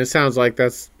 And it sounds like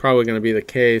that's probably going to be the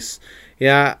case.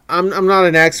 Yeah, I'm not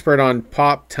an expert on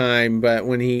pop time, but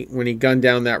when he gunned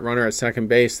down that runner at second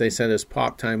base, they said his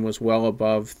pop time was well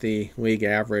above the league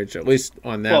average, at least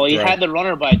on that. Well, he had the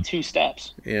runner by 2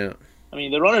 steps. Yeah. I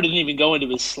mean, the runner didn't even go into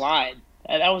his slide.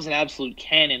 That was an absolute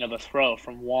cannon of a throw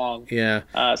from Wong. Yeah.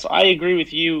 So I agree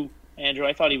with you, Andrew.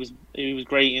 I thought he was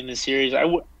great in this series.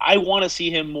 I want to see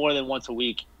him more than once a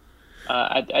week.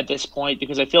 At this point,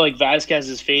 because I feel like Vasquez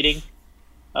is fading,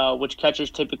 which catchers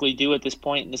typically do at this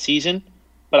point in the season.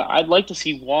 But I'd like to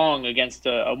see Wong against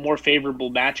a more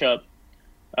favorable matchup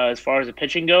as far as the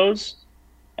pitching goes.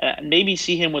 Maybe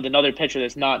see him with another pitcher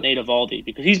that's not Nate Eovaldi,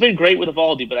 because he's been great with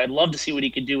Eovaldi, but I'd love to see what he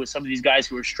could do with some of these guys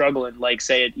who are struggling, like,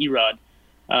 say, at Erod.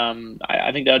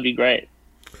 I think that would be great.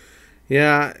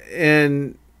 Yeah,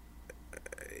 and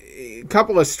a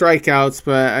couple of strikeouts,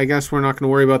 but I guess we're not going to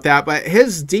worry about that. But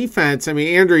his defense, I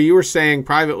mean, Andrew, you were saying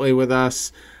privately with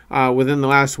us, within the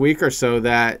last week or so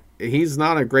that he's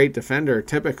not a great defender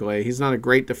typically. He's not a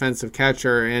great defensive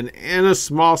catcher, and in a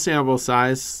small sample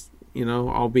size,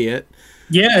 albeit.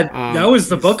 Yeah, that was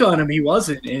the book on him. He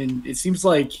wasn't, and it seems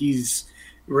like he's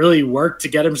really worked to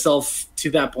get himself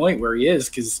to that point where he is,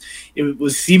 because it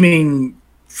was seeming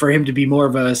for him to be more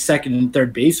of a second and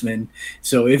third baseman.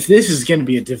 So if this is going to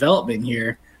be a development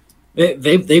here,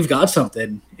 they've got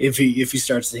something if he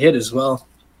starts to hit as well.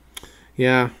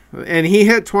 Yeah, and he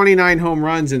hit 29 home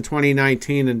runs in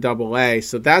 2019 in AA,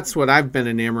 so that's what I've been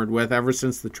enamored with ever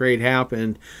since the trade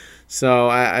happened. So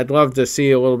I'd love to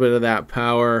see a little bit of that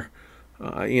power,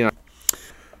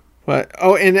 But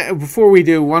and before we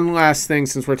do, one last thing,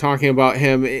 since we're talking about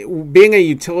him being a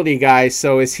utility guy,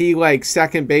 so is he like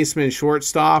second baseman,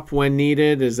 shortstop when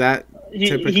needed? Is that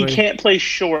typically? He can't play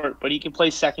short, but he can play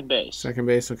second base. Second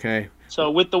base, okay.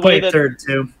 So with the way that third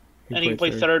too, and he can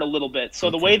play third a little bit. So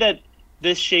the way that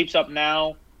this shapes up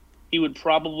now, he would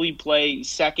probably play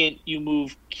second. You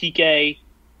move Kike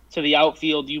to the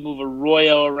outfield. You move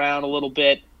Arroyo around a little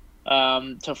bit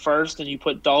to first, and you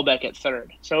put Dahlbeck at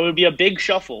third. So it would be a big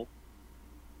shuffle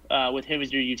with him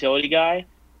as your utility guy,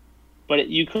 but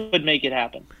you could make it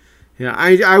happen. Yeah,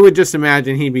 I would just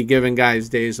imagine he'd be giving guys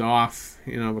days off,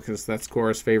 because that's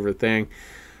Cora's favorite thing.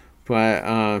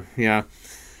 But, yeah.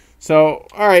 So,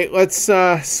 all right, let's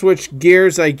switch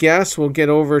gears, I guess. We'll get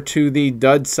over to the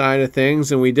dud side of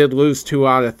things, and we did lose 2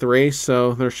 out of 3,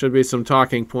 so there should be some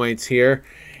talking points here.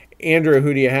 Andrew,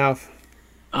 who do you have?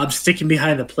 I'm sticking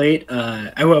behind the plate.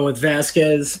 I went with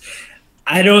Vasquez.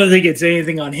 I don't think it's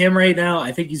anything on him right now.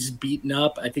 I think he's beaten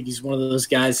up. I think he's one of those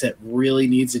guys that really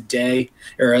needs a day,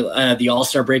 or the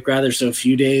All-Star break rather, so a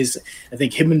few days. I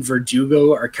think him and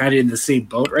Verdugo are kind of in the same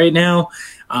boat right now.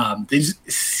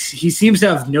 He seems to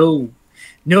have no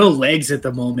legs at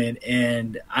the moment,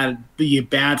 and the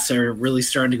bats are really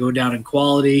starting to go down in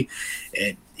quality.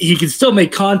 And he can still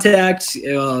make contact.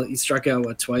 He struck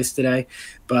out twice today,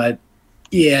 but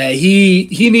yeah,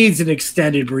 he needs an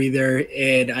extended breather,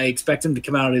 and I expect him to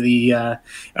come out of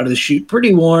the chute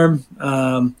pretty warm.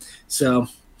 So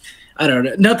I don't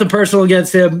know, nothing personal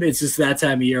against him. It's just that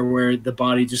time of year where the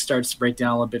body just starts to break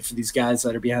down a little bit for these guys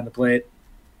that are behind the plate.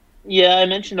 Yeah, I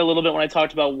mentioned a little bit when I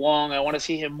talked about Wong. I want to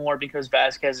see him more because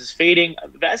Vasquez is fading.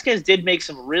 Vasquez did make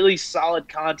some really solid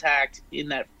contact in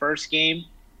that first game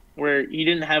where he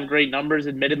didn't have great numbers,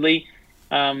 admittedly.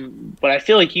 But I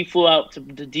feel like he flew out to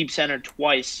deep center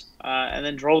twice and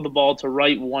then drove the ball to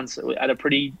right once at a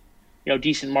pretty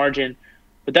decent margin.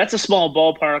 But that's a small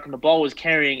ballpark, and the ball was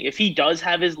carrying. If he does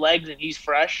have his legs and he's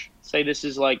fresh, say this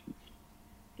is like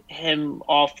him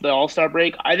off the All-Star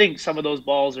break, I think some of those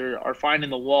balls are finding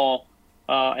the wall,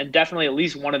 and definitely at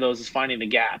least one of those is finding the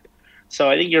gap. So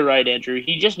I think you're right, Andrew.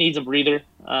 He just needs a breather,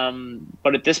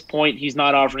 but at this point, he's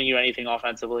not offering you anything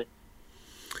offensively.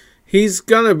 He's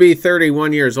going to be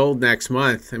 31 years old next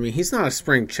month. I mean, he's not a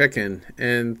spring chicken,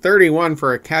 and 31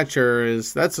 for a catcher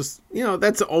that's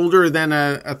older than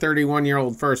a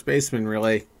 31-year-old first baseman,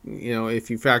 really, if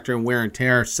you factor in wear and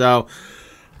tear. So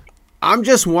I'm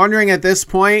just wondering at this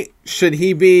point, should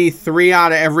he be 3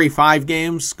 out of every 5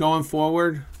 games going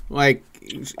forward? Like,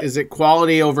 is it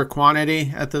quality over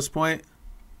quantity at this point?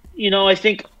 I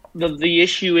think the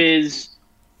issue is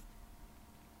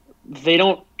they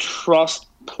don't trust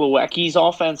Plawecki's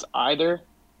offense either.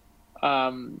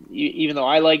 Even though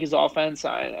I like his offense,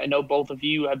 I know both of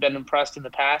you have been impressed in the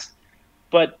past,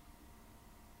 but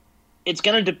it's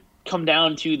going to come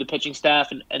down to the pitching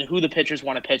staff and who the pitchers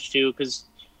want to pitch to, because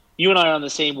you and I are on the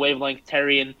same wavelength,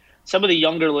 Terry, and some of the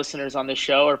younger listeners on this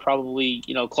show are probably,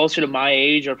 closer to my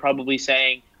age, are probably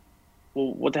saying,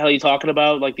 well, what the hell are you talking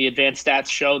about? Like, the advanced stats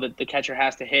show that the catcher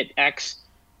has to hit X.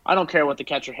 I don't care what the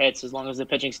catcher hits as long as the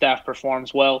pitching staff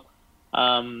performs well.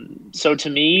 So to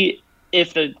me,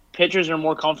 if the pitchers are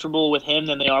more comfortable with him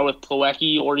than they are with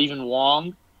Plawecki or even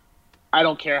Wong, I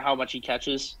don't care how much he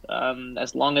catches,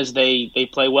 as long as they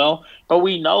play well. But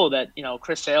we know that,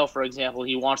 Chris Sale, for example,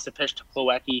 he wants to pitch to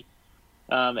Plawecki.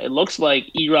 It looks like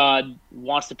Erod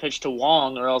wants to pitch to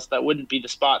Wong, or else that wouldn't be the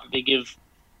spot that they give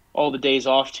all the days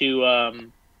off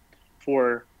to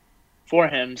for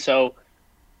him. So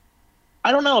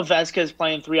I don't know if Vasquez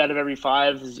playing 3 out of every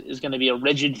 5 is going to be a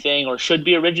rigid thing or should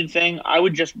be a rigid thing. I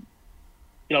would just,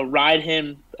 ride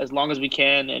him as long as we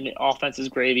can, and offense is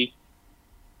gravy.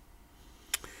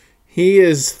 He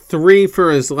is 3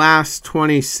 for his last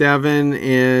 27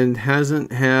 and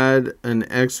hasn't had an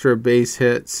extra base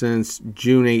hit since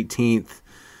June 18th.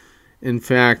 In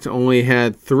fact, only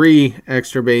had 3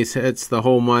 extra base hits the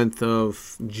whole month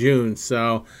of June.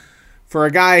 So for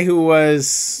a guy who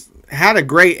was had a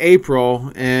great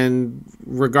April and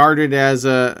regarded as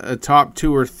a top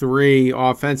 2 or 3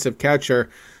 offensive catcher,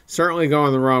 certainly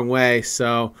going the wrong way.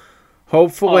 So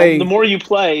hopefully, the more you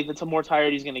play, the more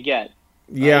tired he's going to get.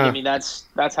 Yeah, I mean that's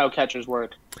how catchers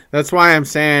work. That's why I'm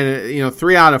saying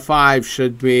 3 out of 5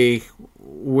 should be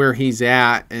where he's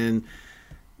at, and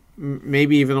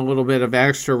maybe even a little bit of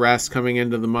extra rest coming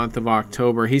into the month of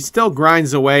October. He still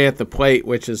grinds away at the plate,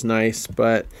 which is nice,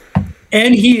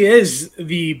 and he is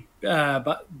the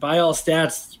by all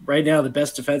stats right now the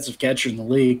best defensive catcher in the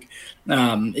league.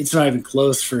 It's not even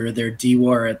close for their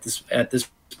D-WAR at this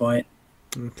point.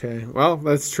 Okay, well,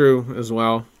 that's true as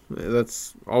well.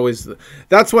 That's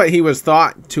what he was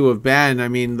thought to have been. I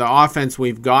mean, the offense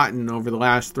we've gotten over the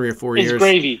last 3 or 4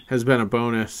 years has been a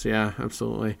bonus. Yeah,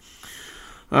 absolutely.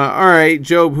 All right,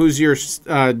 Job, who's your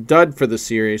dud for the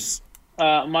series?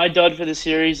 My dud for the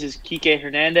series is Kike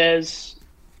Hernandez.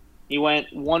 He went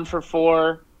 1 for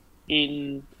 4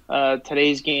 in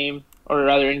today's game, or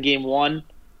rather in game 1.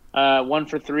 1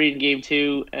 for 3 in game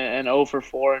 2, and 0 for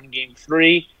 4 in game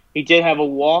 3. He did have a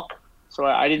walk, so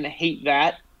I didn't hate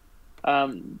that.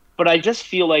 But I just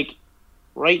feel like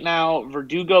right now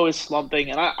Verdugo is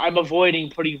slumping, and I'm avoiding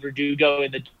putting Verdugo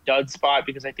in the dud spot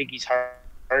because I think he's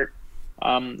hurt.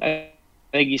 I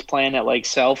think he's playing at like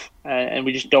self, and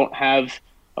we just don't have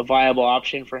a viable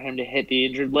option for him to hit the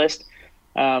injured list.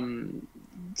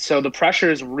 So the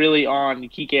pressure is really on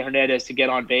Kike Hernandez to get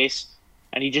on base,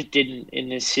 and he just didn't in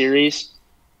this series.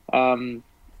 Every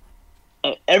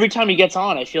time he gets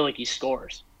on, I feel like he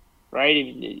scores. Right, I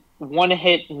mean, 1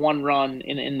 hit, 1 run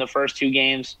in the first 2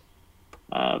 games,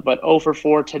 but 0 for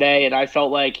 4 today, and I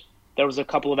felt like there was a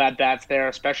couple of at bats there,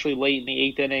 especially late in the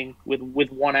 8th inning with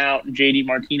 1 out. And JD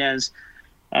Martinez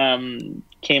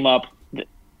came up.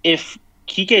 If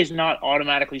Kike is not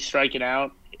automatically striking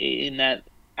out in that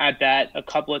at bat a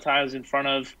couple of times in front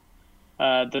of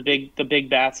the big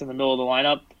bats in the middle of the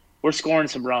lineup, we're scoring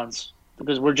some runs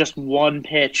because we're just 1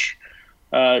 pitch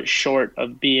short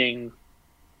of being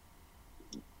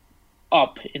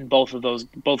up in both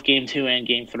game 2 and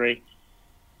game 3.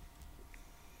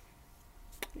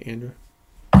 Andrew?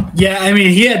 Yeah, I mean,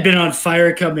 he had been on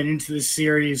fire coming into the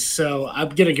series, so I'm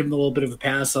going to give him a little bit of a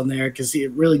pass on there because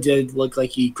it really did look like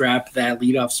he grabbed that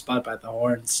leadoff spot by the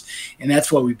horns, and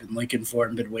that's what we've been looking for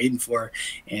and been waiting for.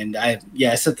 And I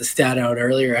set the stat out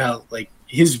earlier how, like,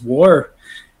 his WAR,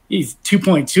 he's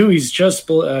 2.2. He's just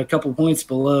a couple points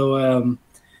below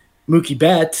Mookie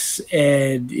Betts,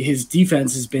 and his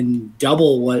defense has been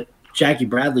double what Jackie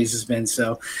Bradley's has been.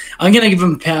 So I'm going to give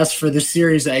him a pass for the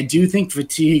series. I do think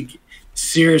fatigue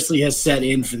seriously has set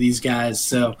in for these guys.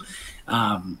 So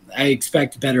I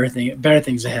expect better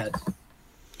things ahead.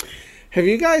 Have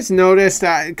you guys noticed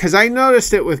that? Because I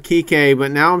noticed it with Kike,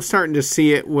 but now I'm starting to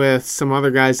see it with some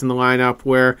other guys in the lineup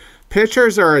where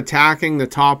pitchers are attacking the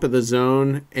top of the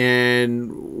zone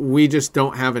and we just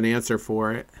don't have an answer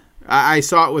for it. I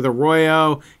saw it with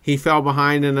Arroyo. He fell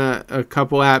behind in a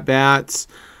couple at-bats.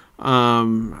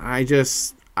 I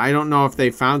don't know if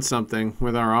they found something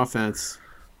with our offense.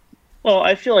 Well,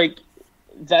 I feel like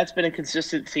that's been a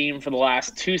consistent theme for the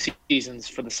last 2 seasons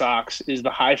for the Sox, is the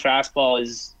high fastball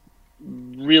is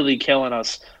really killing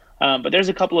us. But there's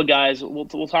a couple of guys, we'll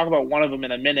talk about one of them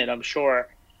in a minute, I'm sure,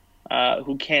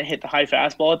 who can't hit the high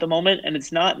fastball at the moment. And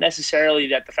it's not necessarily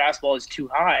that the fastball is too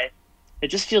high. It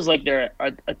just feels like they're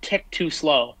a tick too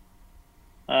slow.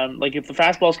 Like if the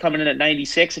fastball's coming in at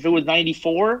 96, if it was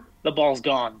 94, the ball's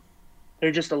gone.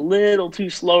 They're just a little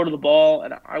too slow to the ball,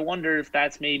 and I wonder if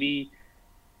that's maybe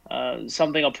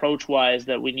something approach-wise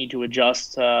that we need to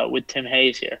adjust with Tim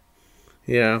Hayes here.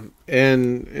 Yeah,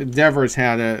 and Devers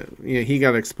he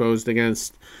got exposed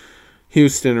against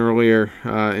Houston earlier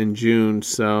in June.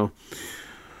 So,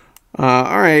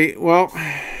 all right, well,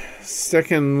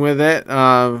 sticking with it.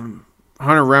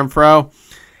 Hunter Renfroe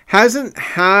hasn't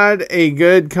had a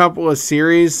good couple of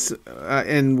series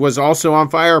and was also on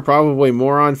fire, probably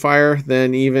more on fire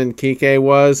than even Kike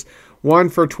was. 1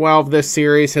 for 12 this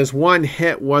series. His 1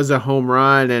 hit was a home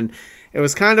run, and it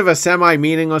was kind of a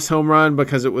semi-meaningless home run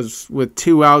because it was with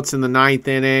 2 outs in the 9th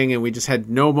inning and we just had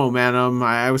no momentum.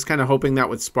 I was kind of hoping that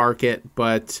would spark it,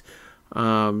 but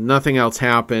nothing else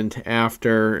happened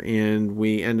after, and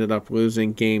we ended up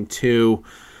losing game 2.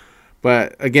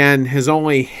 But again, his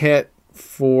only hit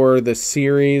for the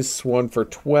series, 1 for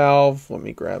 12. Let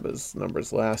me grab his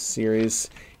numbers last series.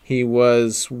 He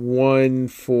was 1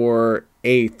 for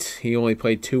 8. He only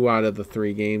played 2 out of the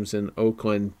 3 games in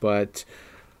Oakland, but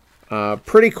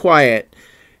pretty quiet.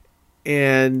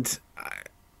 And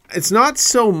it's not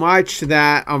so much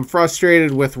that I'm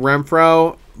frustrated with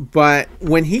Renfroe, but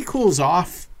when he cools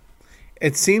off,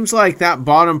 it seems like that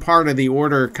bottom part of the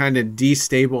order kind of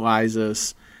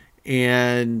destabilizes,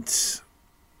 and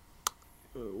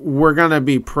we're going to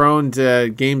be prone to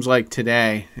games like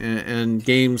today and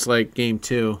games like Game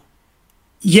 2.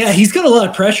 Yeah, he's got a lot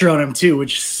of pressure on him too,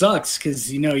 which sucks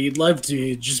because, you'd love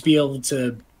to just be able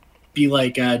to be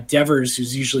like Devers,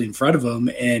 who's usually in front of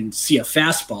him, and see a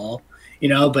fastball,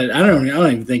 but I don't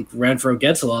even think Renfroe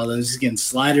gets a lot of those. He's getting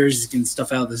sliders, he's getting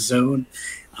stuff out of the zone.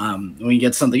 When he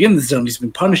gets something in the zone, he's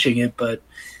been punishing it, but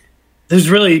there's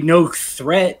really no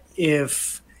threat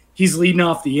if he's leading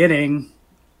off the inning,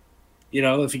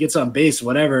 if he gets on base,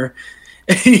 whatever.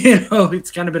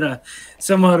 It's kind of been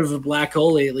somewhat of a black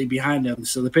hole lately behind him.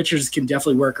 So the pitchers can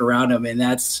definitely work around him, and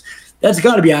that's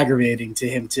got to be aggravating to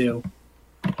him too.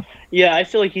 Yeah, I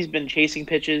feel like he's been chasing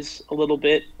pitches a little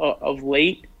bit of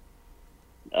late.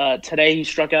 Today he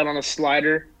struck out on a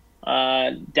slider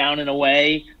down and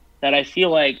away that I feel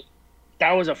like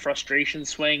that was a frustration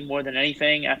swing more than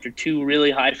anything after two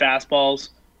really high fastballs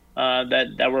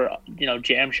that were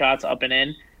jam shots up and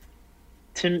in.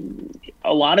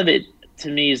 A lot of it to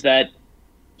me is that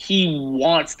he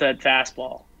wants that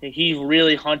fastball. He's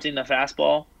really hunting the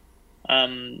fastball,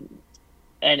 and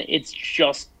it's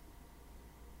just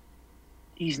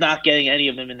he's not getting any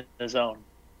of them in the zone.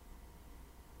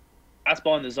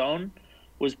 Fastball in the zone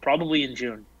was probably in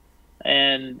June,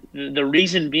 and the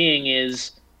reason being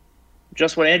is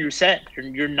just what Andrew said.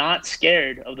 You're not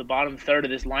scared of the bottom third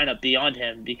of this lineup beyond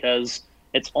him because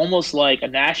it's almost like a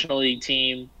National League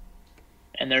team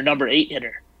and their number 8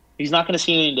 hitter. He's not going to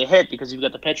see anything to hit because you've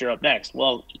got the pitcher up next.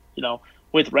 Well,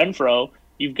 with Renfroe,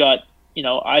 you've got,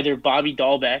 either Bobby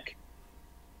Dahlbeck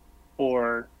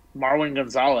or Marwin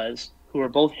Gonzalez, who are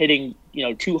both hitting,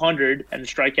 200 and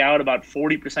strike out about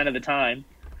 40% of the time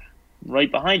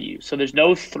right behind you. So there's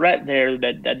no threat there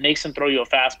that makes him throw you a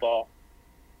fastball.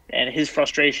 And his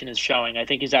frustration is showing. I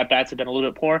think his at-bats have been a little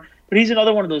bit poor. But he's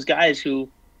another one of those guys who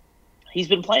he's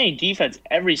been playing defense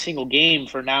every single game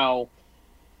for now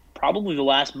probably the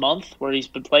last month, where he's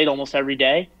been played almost every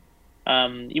day,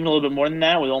 even a little bit more than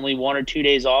that, with only 1 or 2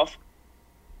 days off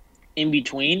in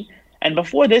between. And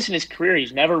before this in his career,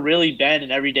 he's never really been an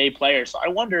everyday player. So I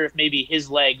wonder if maybe his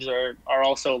legs are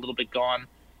also a little bit gone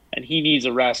and he needs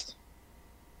a rest.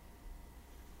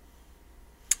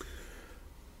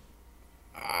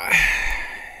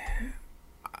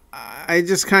 I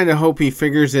just kind of hope he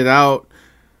figures it out.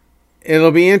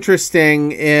 It'll be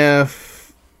interesting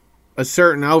if a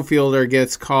certain outfielder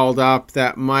gets called up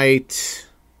that might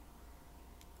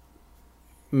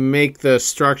make the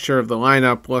structure of the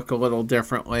lineup look a little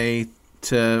differently.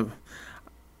 I'm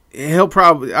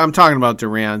talking about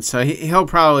Duran, so he'll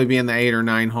probably be in the 8 or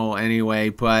 9 hole anyway,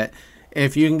 but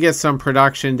if you can get some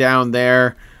production down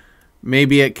there,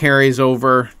 maybe it carries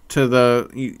over to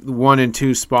the 1 and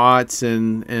 2 spots,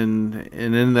 and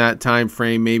in that time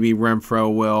frame, maybe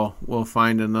Renfroe will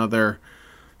find another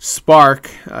spark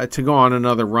to go on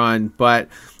another run. But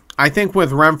I think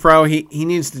with Renfroe, he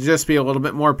needs to just be a little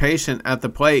bit more patient at the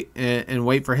plate and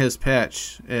wait for his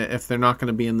pitch if they're not going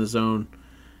to be in the zone.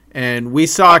 And we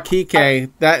saw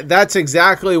Kike. That's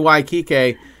exactly why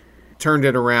Kike turned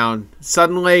it around.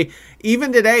 Suddenly,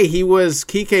 even today,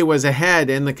 Kike was ahead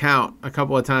in the count a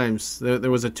couple of times. There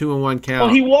was a 2-1 count.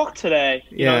 Well, he walked today.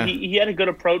 Yeah. He had a good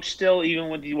approach still, even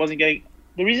when he wasn't getting.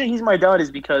 The reason he's my dud is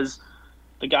because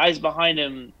the guys behind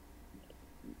him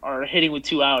are hitting with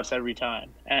 2 outs every time,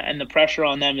 and the pressure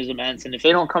on them is immense. And if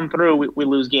they don't come through, we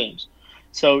lose games.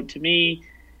 So to me,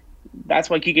 that's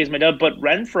why Kike is my dub. But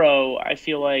Renfroe, I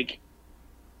feel like,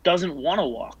 doesn't want to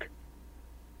walk.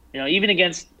 Even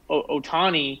against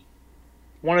Ohtani,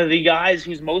 one of the guys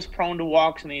who's most prone to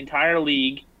walks in the entire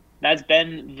league, that's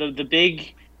been the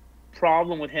big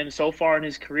problem with him so far in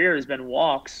his career has been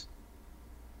walks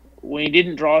when he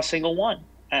didn't draw a single one.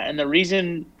 And the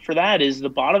reason for that is the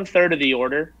bottom third of the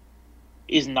order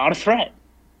is not a threat.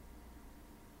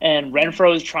 And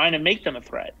Renfroe is trying to make them a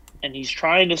threat. And he's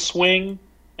trying to swing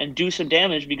and do some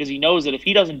damage because he knows that if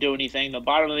he doesn't do anything, the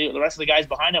rest of the guys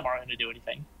behind him aren't going to do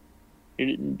anything.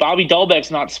 Bobby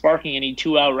Dahlbeck's not sparking any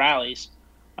 2-out rallies.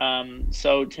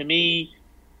 So to me,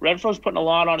 Renfroe's putting a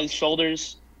lot on his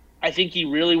shoulders. I think he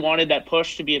really wanted that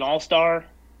push to be an all-star.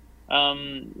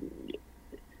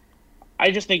 I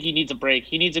just think he needs a break.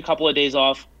 He needs a couple of days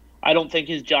off. I don't think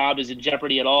his job is in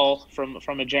jeopardy at all from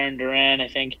a Jaron Duran. I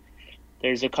think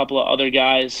there's a couple of other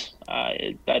guys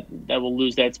that will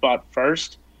lose that spot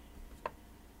first.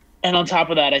 And on top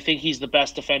of that, I think he's the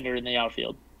best defender in the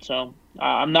outfield. So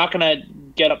I'm not going to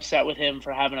get upset with him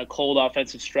for having a cold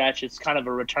offensive stretch. It's kind of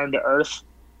a return to earth.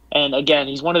 And again,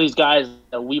 he's one of these guys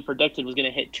that we predicted was going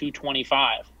to hit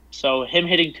 225. So him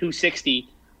hitting 260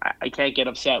 I can't get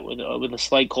upset with a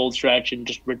slight cold stretch and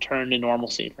just return to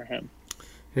normalcy for him.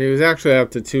 He was actually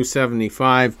up to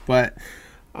 275, but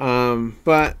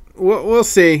we'll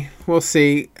see. We'll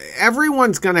see.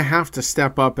 Everyone's going to have to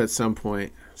step up at some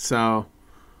point. So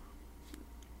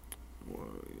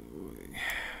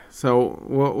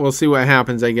we'll see what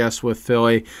happens, I guess, with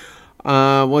Philly.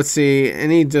 Let's see.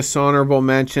 Any dishonorable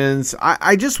mentions?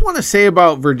 I just want to say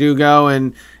about Verdugo,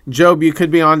 and Job, you could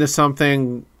be onto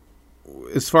something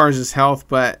as far as his health,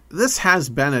 but this has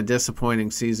been a disappointing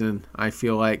season, I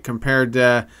feel like, compared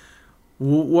to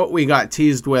what we got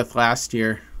teased with last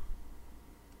year.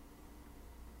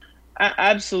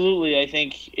 Absolutely. I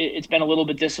think it's been a little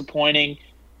bit disappointing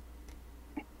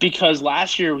because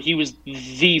last year he was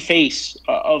the face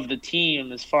of the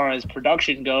team as far as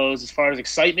production goes, as far as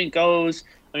excitement goes.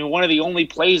 I mean, one of the only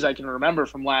plays I can remember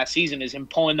from last season is him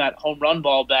pulling that home run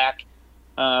ball back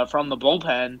from the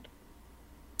bullpen.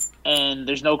 And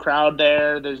there's no crowd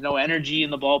there. There's no energy in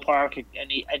the ballpark,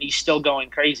 and he's still going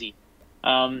crazy.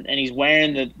 And he's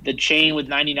wearing the chain with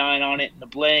 99 on it, and the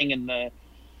bling, and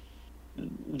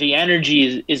the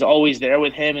energy is always there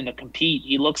with him. And to compete,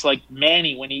 he looks like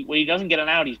Manny when he doesn't get an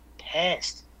out. He's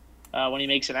pissed when he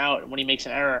makes an out, when he makes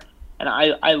an error, and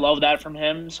I love that from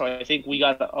him. So I think we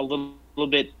got a little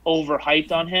bit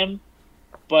overhyped on him,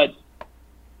 but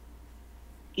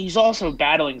he's also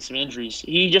battling some injuries.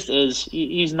 He just is.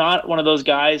 He's not one of those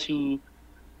guys who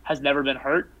has never been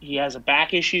hurt. He has a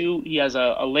back issue. He has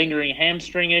a lingering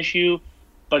hamstring issue,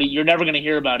 but you're never going to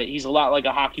hear about it. He's a lot like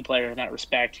a hockey player in that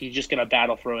respect. He's just going to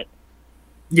battle through it.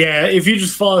 Yeah, if you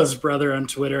just follow his brother on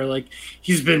Twitter, like,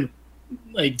 he's been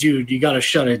like, dude, you got to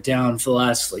shut it down for the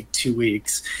last, 2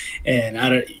 weeks.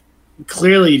 And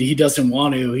clearly he doesn't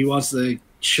want to. He wants to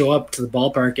show up to the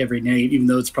ballpark every night, even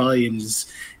though it's probably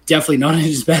definitely not in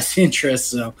his best interest.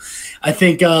 So I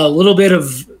think a little bit of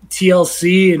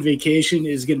TLC and vacation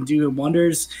is going to do him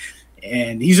wonders.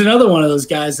 And he's another one of those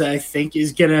guys that I think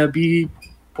is going to be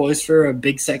poised for a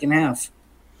big second half.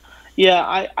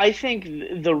 Yeah, I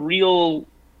think the real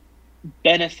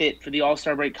benefit for the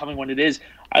All-Star break coming when it is,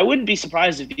 I wouldn't be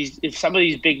surprised if some of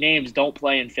these big names don't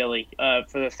play in Philly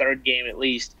for the third game at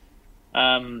least.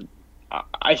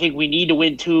 I think we need to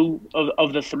win 2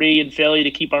 of the 3 in Philly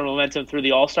to keep our momentum through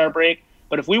the All-Star break.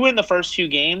 But if we win the first 2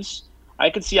 games, I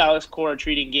could see Alex Cora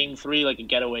treating Game 3 like a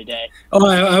getaway day. Oh,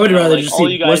 I would rather just all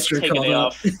see you guys Worcester take a day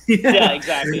off. Yeah,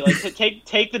 exactly.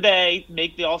 Take the day,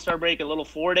 make the All-Star break a little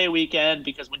 4-day weekend,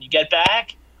 because when you get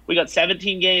back, we got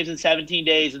 17 games in 17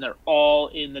 days, and they're all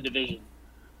in the division.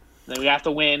 Then we have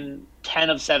to win 10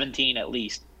 of 17 at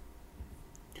least.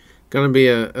 Going to be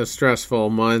a stressful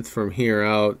month from here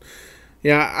out.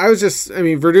 Yeah,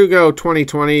 Verdugo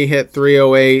 2020 hit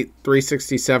 308,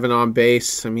 367 on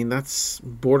base. I mean, that's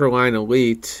borderline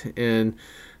elite, and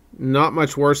not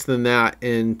much worse than that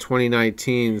in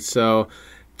 2019. So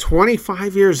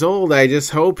 25 years old, I just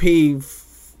hope he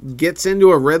gets into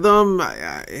a rhythm.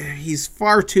 He's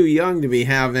far too young to be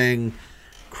having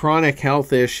chronic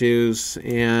health issues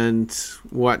and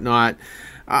whatnot.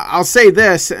 I'll say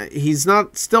this, he's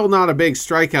still not a big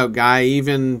strikeout guy,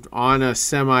 even on a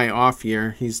semi-off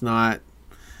year. His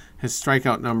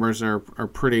strikeout numbers are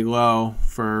pretty low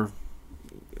for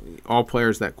all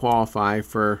players that qualify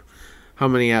for how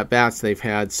many at-bats they've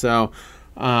had. So,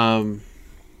 hopefully,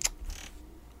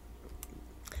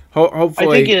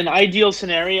 I think in an ideal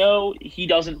scenario, he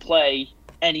doesn't play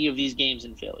any of these games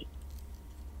in Philly.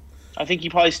 I think he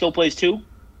probably still plays 2.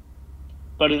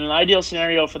 But in an ideal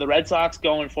scenario for the Red Sox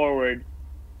going forward,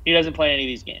 he doesn't play any of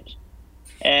these games.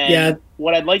 And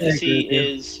what I'd like to see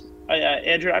is,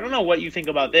 Andrew, I don't know what you think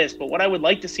about this, but what I would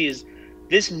like to see is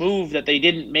this move that they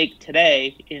didn't make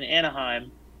today in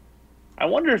Anaheim. I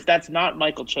wonder if that's not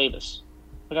Michael Chavis.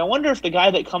 I wonder if the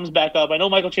guy that comes back up, I know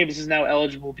Michael Chavis is now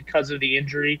eligible because of the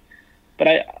injury,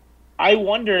 but I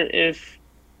wonder if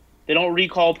they don't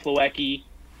recall Plawecki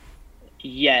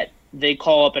yet, they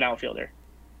call up an outfielder.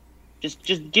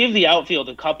 Just give the outfield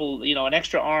a couple, an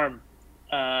extra arm,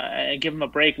 and give them a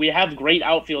break. We have great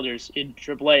outfielders in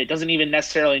AAA. It doesn't even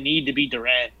necessarily need to be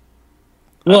Durant.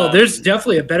 Well, there's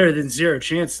definitely a better than zero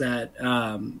chance that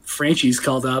Franchy's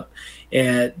called up,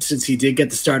 and since he did get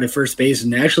the start at first base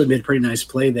and actually made a pretty nice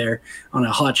play there on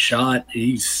a hot shot.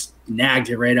 He snagged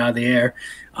it right out of the air.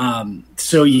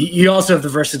 So you also have the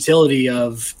versatility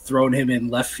of throwing him in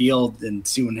left field and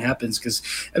see what happens. Because,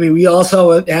 we all saw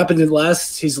what happened in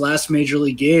his last major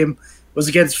league game was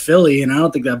against Philly, and I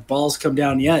don't think that ball's come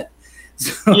down yet.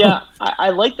 So. Yeah,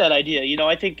 I like that idea.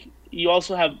 I think you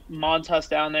also have Montas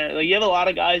down there. You have a lot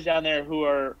of guys down there who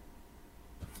are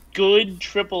good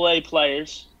AAA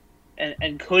players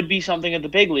and could be something at the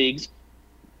big leagues.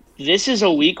 this is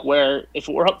a week where, if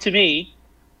it were up to me,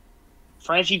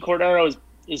 Franchi Cordero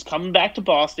is coming back to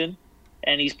Boston,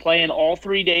 and he's playing all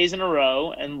 3 days in a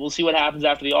row, and we'll see what happens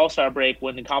after the All-Star break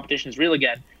when the competition is real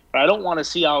again. But I don't want to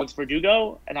see Alex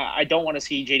Verdugo, and I don't want to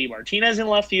see JD Martinez in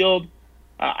left field.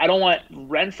 I don't want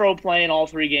Renfroe playing all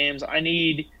 3 games. I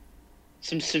need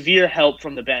some severe help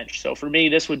from the bench. So for me,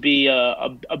 this would be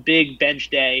a big bench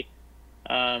day.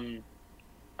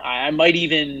 I might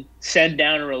even send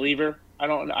down a reliever. I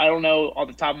don't know off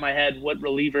the top of my head what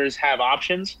relievers have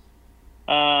options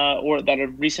or that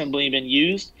have recently been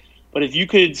used. But if you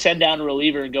could send down a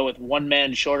reliever and go with one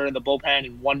man shorter in the bullpen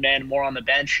and one man more on the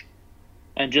bench,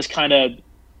 and just kind of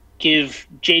give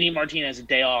JD Martinez a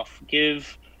day off,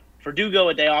 give Verdugo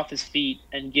a day off his feet,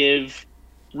 and give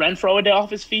Renfroe a day off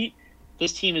his feet,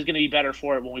 this team is going to be better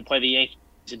for it when we play the Yankees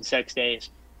in 6 days.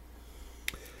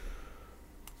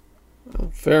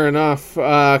 Fair enough.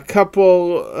 I'm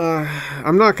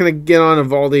not going to get on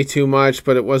Eovaldi too much,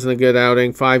 but it wasn't a good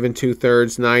outing. 5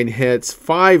 2/3, 9 hits,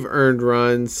 5 earned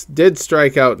runs. Did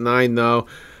strike out 9, though.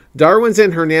 Darwin's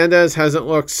and Hernandez hasn't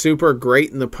looked super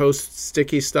great in the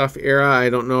post-sticky stuff era. I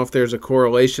don't know if there's a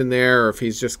correlation there or if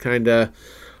he's just kind of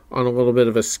on a little bit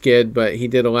of a skid, but he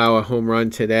did allow a home run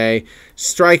today.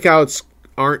 Strikeouts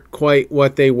aren't quite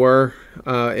what they were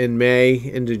in May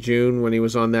into June when he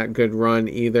was on that good run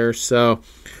either. So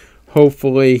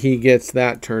hopefully he gets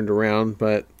that turned around,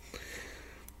 but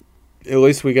at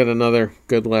least we got another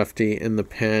good lefty in the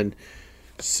pen.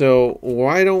 So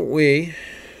why don't we,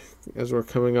 as we're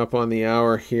coming up on the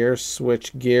hour here,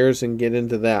 switch gears and get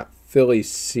into that Phillies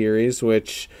series,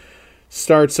 which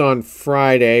starts on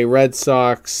Friday. Red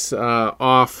Sox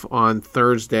off on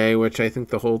Thursday, which I think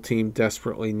the whole team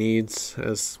desperately needs,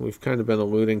 as we've kind of been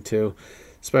alluding to,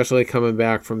 especially coming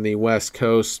back from the West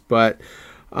Coast. But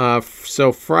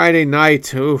so Friday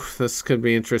night, this could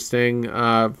be interesting.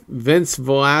 Vince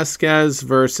Velasquez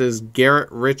versus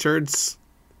Garrett Richards.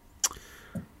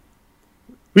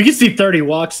 We could see 30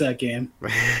 walks that game.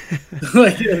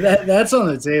 That's on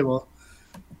the table.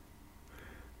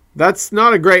 That's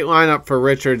not a great lineup for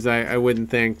Richards, I wouldn't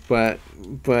think, but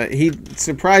he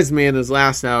surprised me in his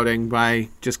last outing by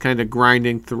just kind of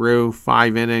grinding through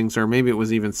 5 innings, or maybe it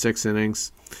was even 6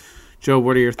 innings. Joe,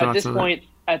 what are your thoughts on that?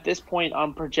 At this point,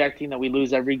 I'm projecting that we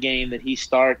lose every game that he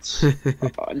starts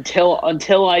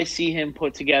until I see him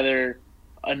put together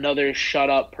another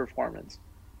shut-up performance,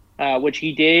 which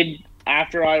he did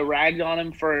after I ragged on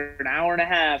him for an hour and a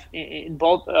half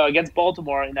against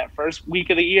Baltimore in that first week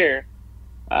of the year.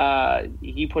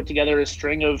 He put together a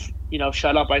string of,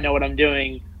 shut up, I know what I'm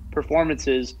doing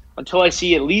performances. Until I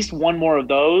see at least one more of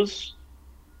those,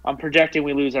 I'm projecting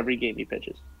we lose every game he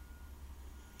pitches.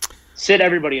 Sit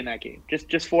everybody in that game.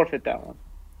 Just forfeit that one.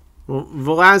 Well,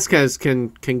 Velasquez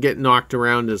can get knocked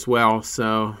around as well,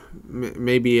 so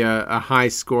maybe a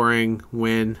high-scoring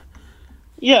win.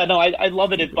 Yeah, no, I'd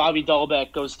love it if Bobby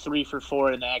Dahlbeck goes 3 for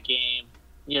 4 in that game.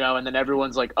 And then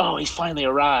everyone's like, oh, he's finally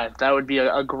arrived. That would be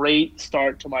a great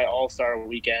start to my All-Star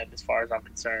weekend as far as I'm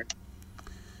concerned.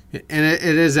 And it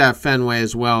is at Fenway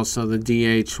as well, so the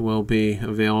DH will be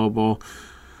available.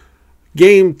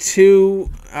 Game 2,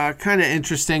 kind of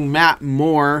interesting. Matt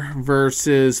Moore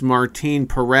versus Martin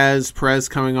Perez. Perez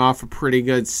coming off a pretty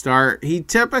good start. He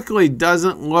typically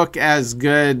doesn't look as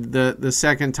good the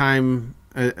second time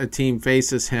a team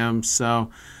faces him, so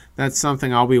that's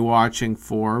something I'll be watching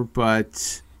for,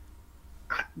 but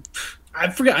I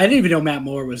forgot. I didn't even know Matt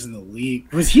Moore was in the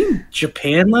league. Was he in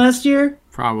Japan last year?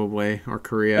 Probably, or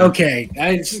Korea. Okay,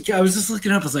 I was just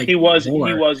looking up. I was like, he was Moore.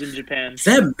 In Japan. Is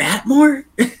that Matt Moore?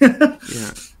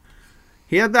 Yeah,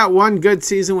 he had that one good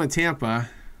season with Tampa,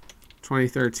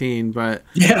 2013. But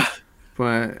yeah.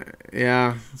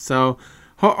 So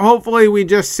hopefully we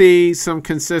just see some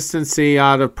consistency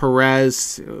out of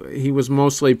Perez. He was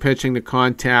mostly pitching to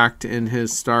contact in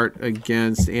his start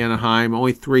against Anaheim.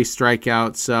 Only 3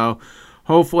 strikeouts, so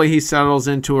hopefully he settles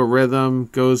into a rhythm,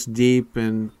 goes deep,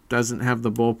 and doesn't have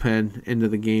the bullpen into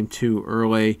the game too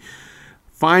early.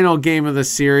 Final game of the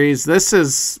series. This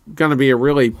is going to be a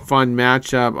really fun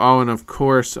matchup. Oh, and of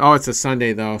course, it's a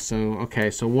Sunday though, so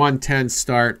 1:10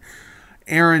 start.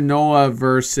 Aaron Nola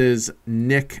versus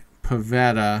Nick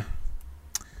Pivetta.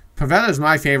 Pavetta's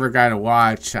my favorite guy to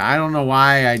watch. I don't know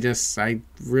why. I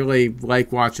really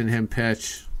like watching him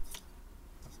pitch.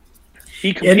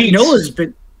 He competes. And Nola's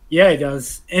been, he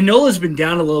does. And Nola's been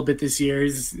down a little bit this year.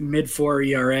 He's mid-4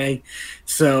 ERA.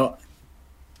 So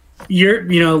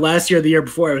last year, the year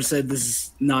before, I said this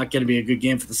is not going to be a good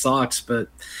game for the Sox, but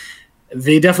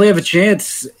they definitely have a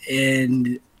chance.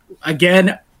 And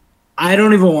again, I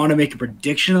don't even want to make a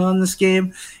prediction on this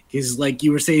game because, like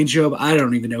you were saying, Job, I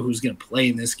don't even know who's going to play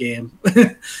in this game.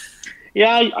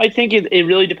 Yeah, I think it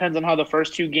really depends on how the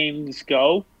first two games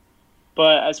go.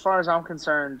 But as far as I'm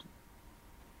concerned,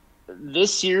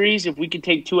 this series, if we could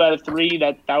take 2 out of 3,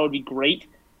 that would be great.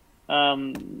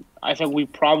 I think we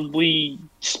probably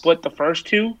split the first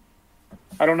 2.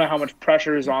 I don't know how much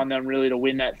pressure is on them really to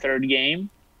win that third game.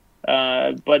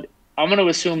 But I'm going to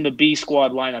assume the B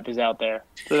squad lineup is out there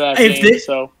for that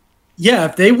game. Yeah,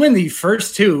 if they win the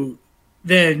first 2,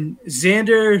 then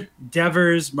Xander,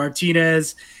 Devers,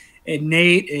 Martinez, and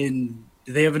Nate, and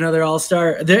do they have another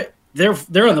all-star? They're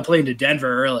on the plane to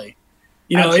Denver early.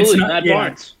 Absolutely, it's not Matt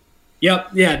Barnes. Yep,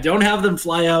 yeah. Don't have them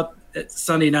fly out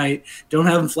Sunday night. Don't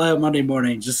have them fly out Monday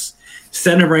morning. Just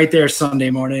send them right there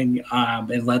Sunday morning,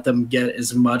 and let them get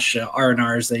as much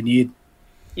R&R as they need.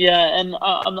 Yeah, and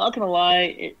I'm not gonna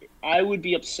lie.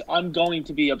 I'm going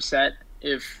to be upset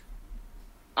if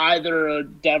either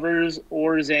Devers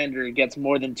or Xander gets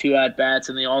more than 2 at bats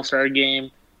in the All-Star game.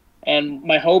 And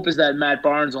my hope is that Matt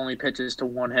Barnes only pitches to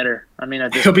one hitter. I mean,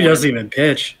 at this hope point, he doesn't even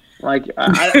pitch. Like,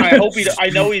 I hope I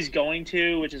know he's going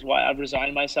to, which is why I've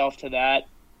resigned myself to that.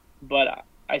 But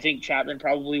I think Chapman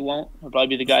probably won't. He'll probably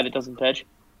be the guy that doesn't pitch.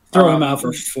 Throw him out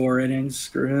for 4 innings.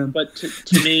 Screw him. But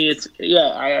to me,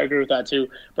 I agree with that too.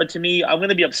 But to me, I'm going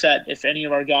to be upset if any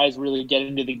of our guys really get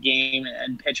into the game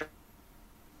and pitch.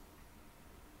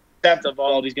 Except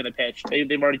Eovaldi's going to pitch.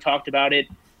 They've already talked about it.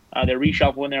 They're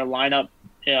reshuffling their lineup.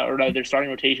 Or their starting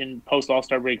rotation post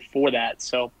All-Star break for that.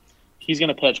 So he's going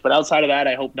to pitch. But outside of that,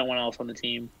 I hope no one else on the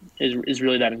team is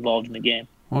really that involved in the game.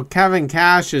 Well, Kevin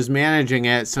Cash is managing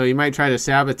it, so he might try to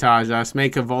sabotage us,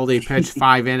 make Eovaldi pitch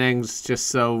 5 innings just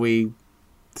so we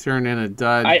turn in a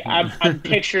dud. I'm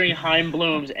picturing Chaim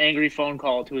Bloom's angry phone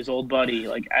call to his old buddy,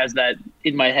 like as that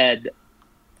in my head.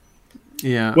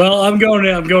 Yeah. Well, I'm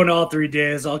going all 3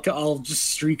 days. I'll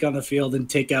just streak on the field and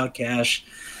take out Cash.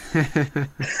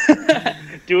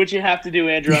 Do what you have to do,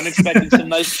 Andrew. I'm expecting some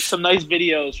nice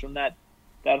videos from that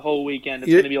whole weekend.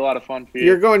 It's going to be a lot of fun for you.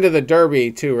 You're going to the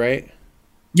Derby too, right?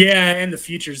 Yeah, and the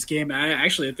Futures game. I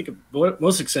think I'm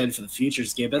most excited for the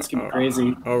Futures game. That's going to be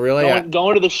crazy. Oh, really?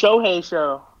 Going to the Shohei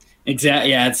show.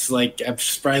 Exactly. Yeah, it's like I'm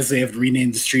surprised they have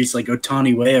renamed the streets like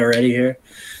Ohtani Way already here.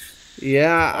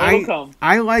 Yeah,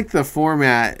 I like the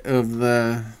format of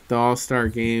the All-Star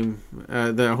game,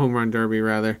 the Home Run Derby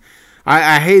rather.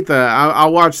 I hate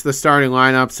I'll watch the starting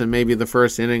lineups and maybe the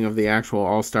first inning of the actual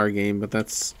All-Star game, but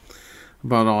that's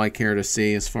about all I care to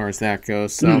see as far as that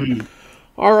goes. So,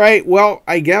 All right. Well,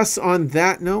 I guess on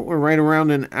that note, we're right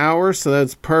around an hour, so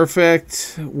that's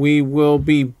perfect. We will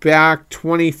be back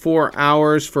 24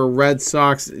 hours for Red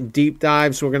Sox deep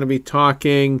dives. We're going to be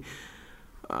talking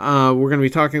some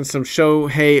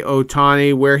Shohei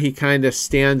Ohtani, where he kind of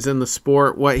stands in the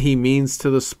sport, what he means to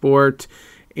the sport,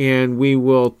 and we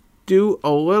will do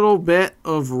a little bit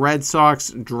of Red Sox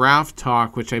draft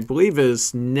talk, which I believe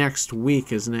is next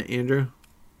week, isn't it, Andrew?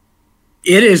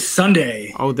 It is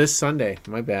Sunday. Oh, this Sunday.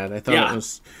 My bad. I thought it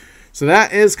was. So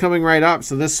that is coming right up.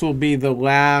 So this will be the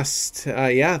last.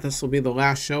 This will be the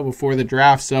last show before the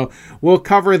draft. So we'll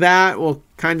cover that. We'll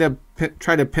kind of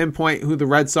try to pinpoint who the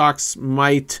Red Sox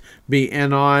might be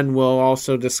in on. We'll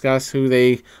also discuss who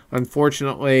they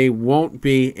unfortunately won't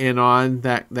be in on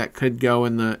that could go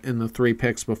in the 3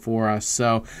 picks before us.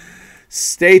 So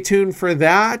stay tuned for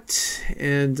that,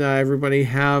 and everybody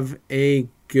have a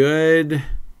good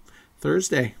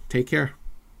Thursday. Take care.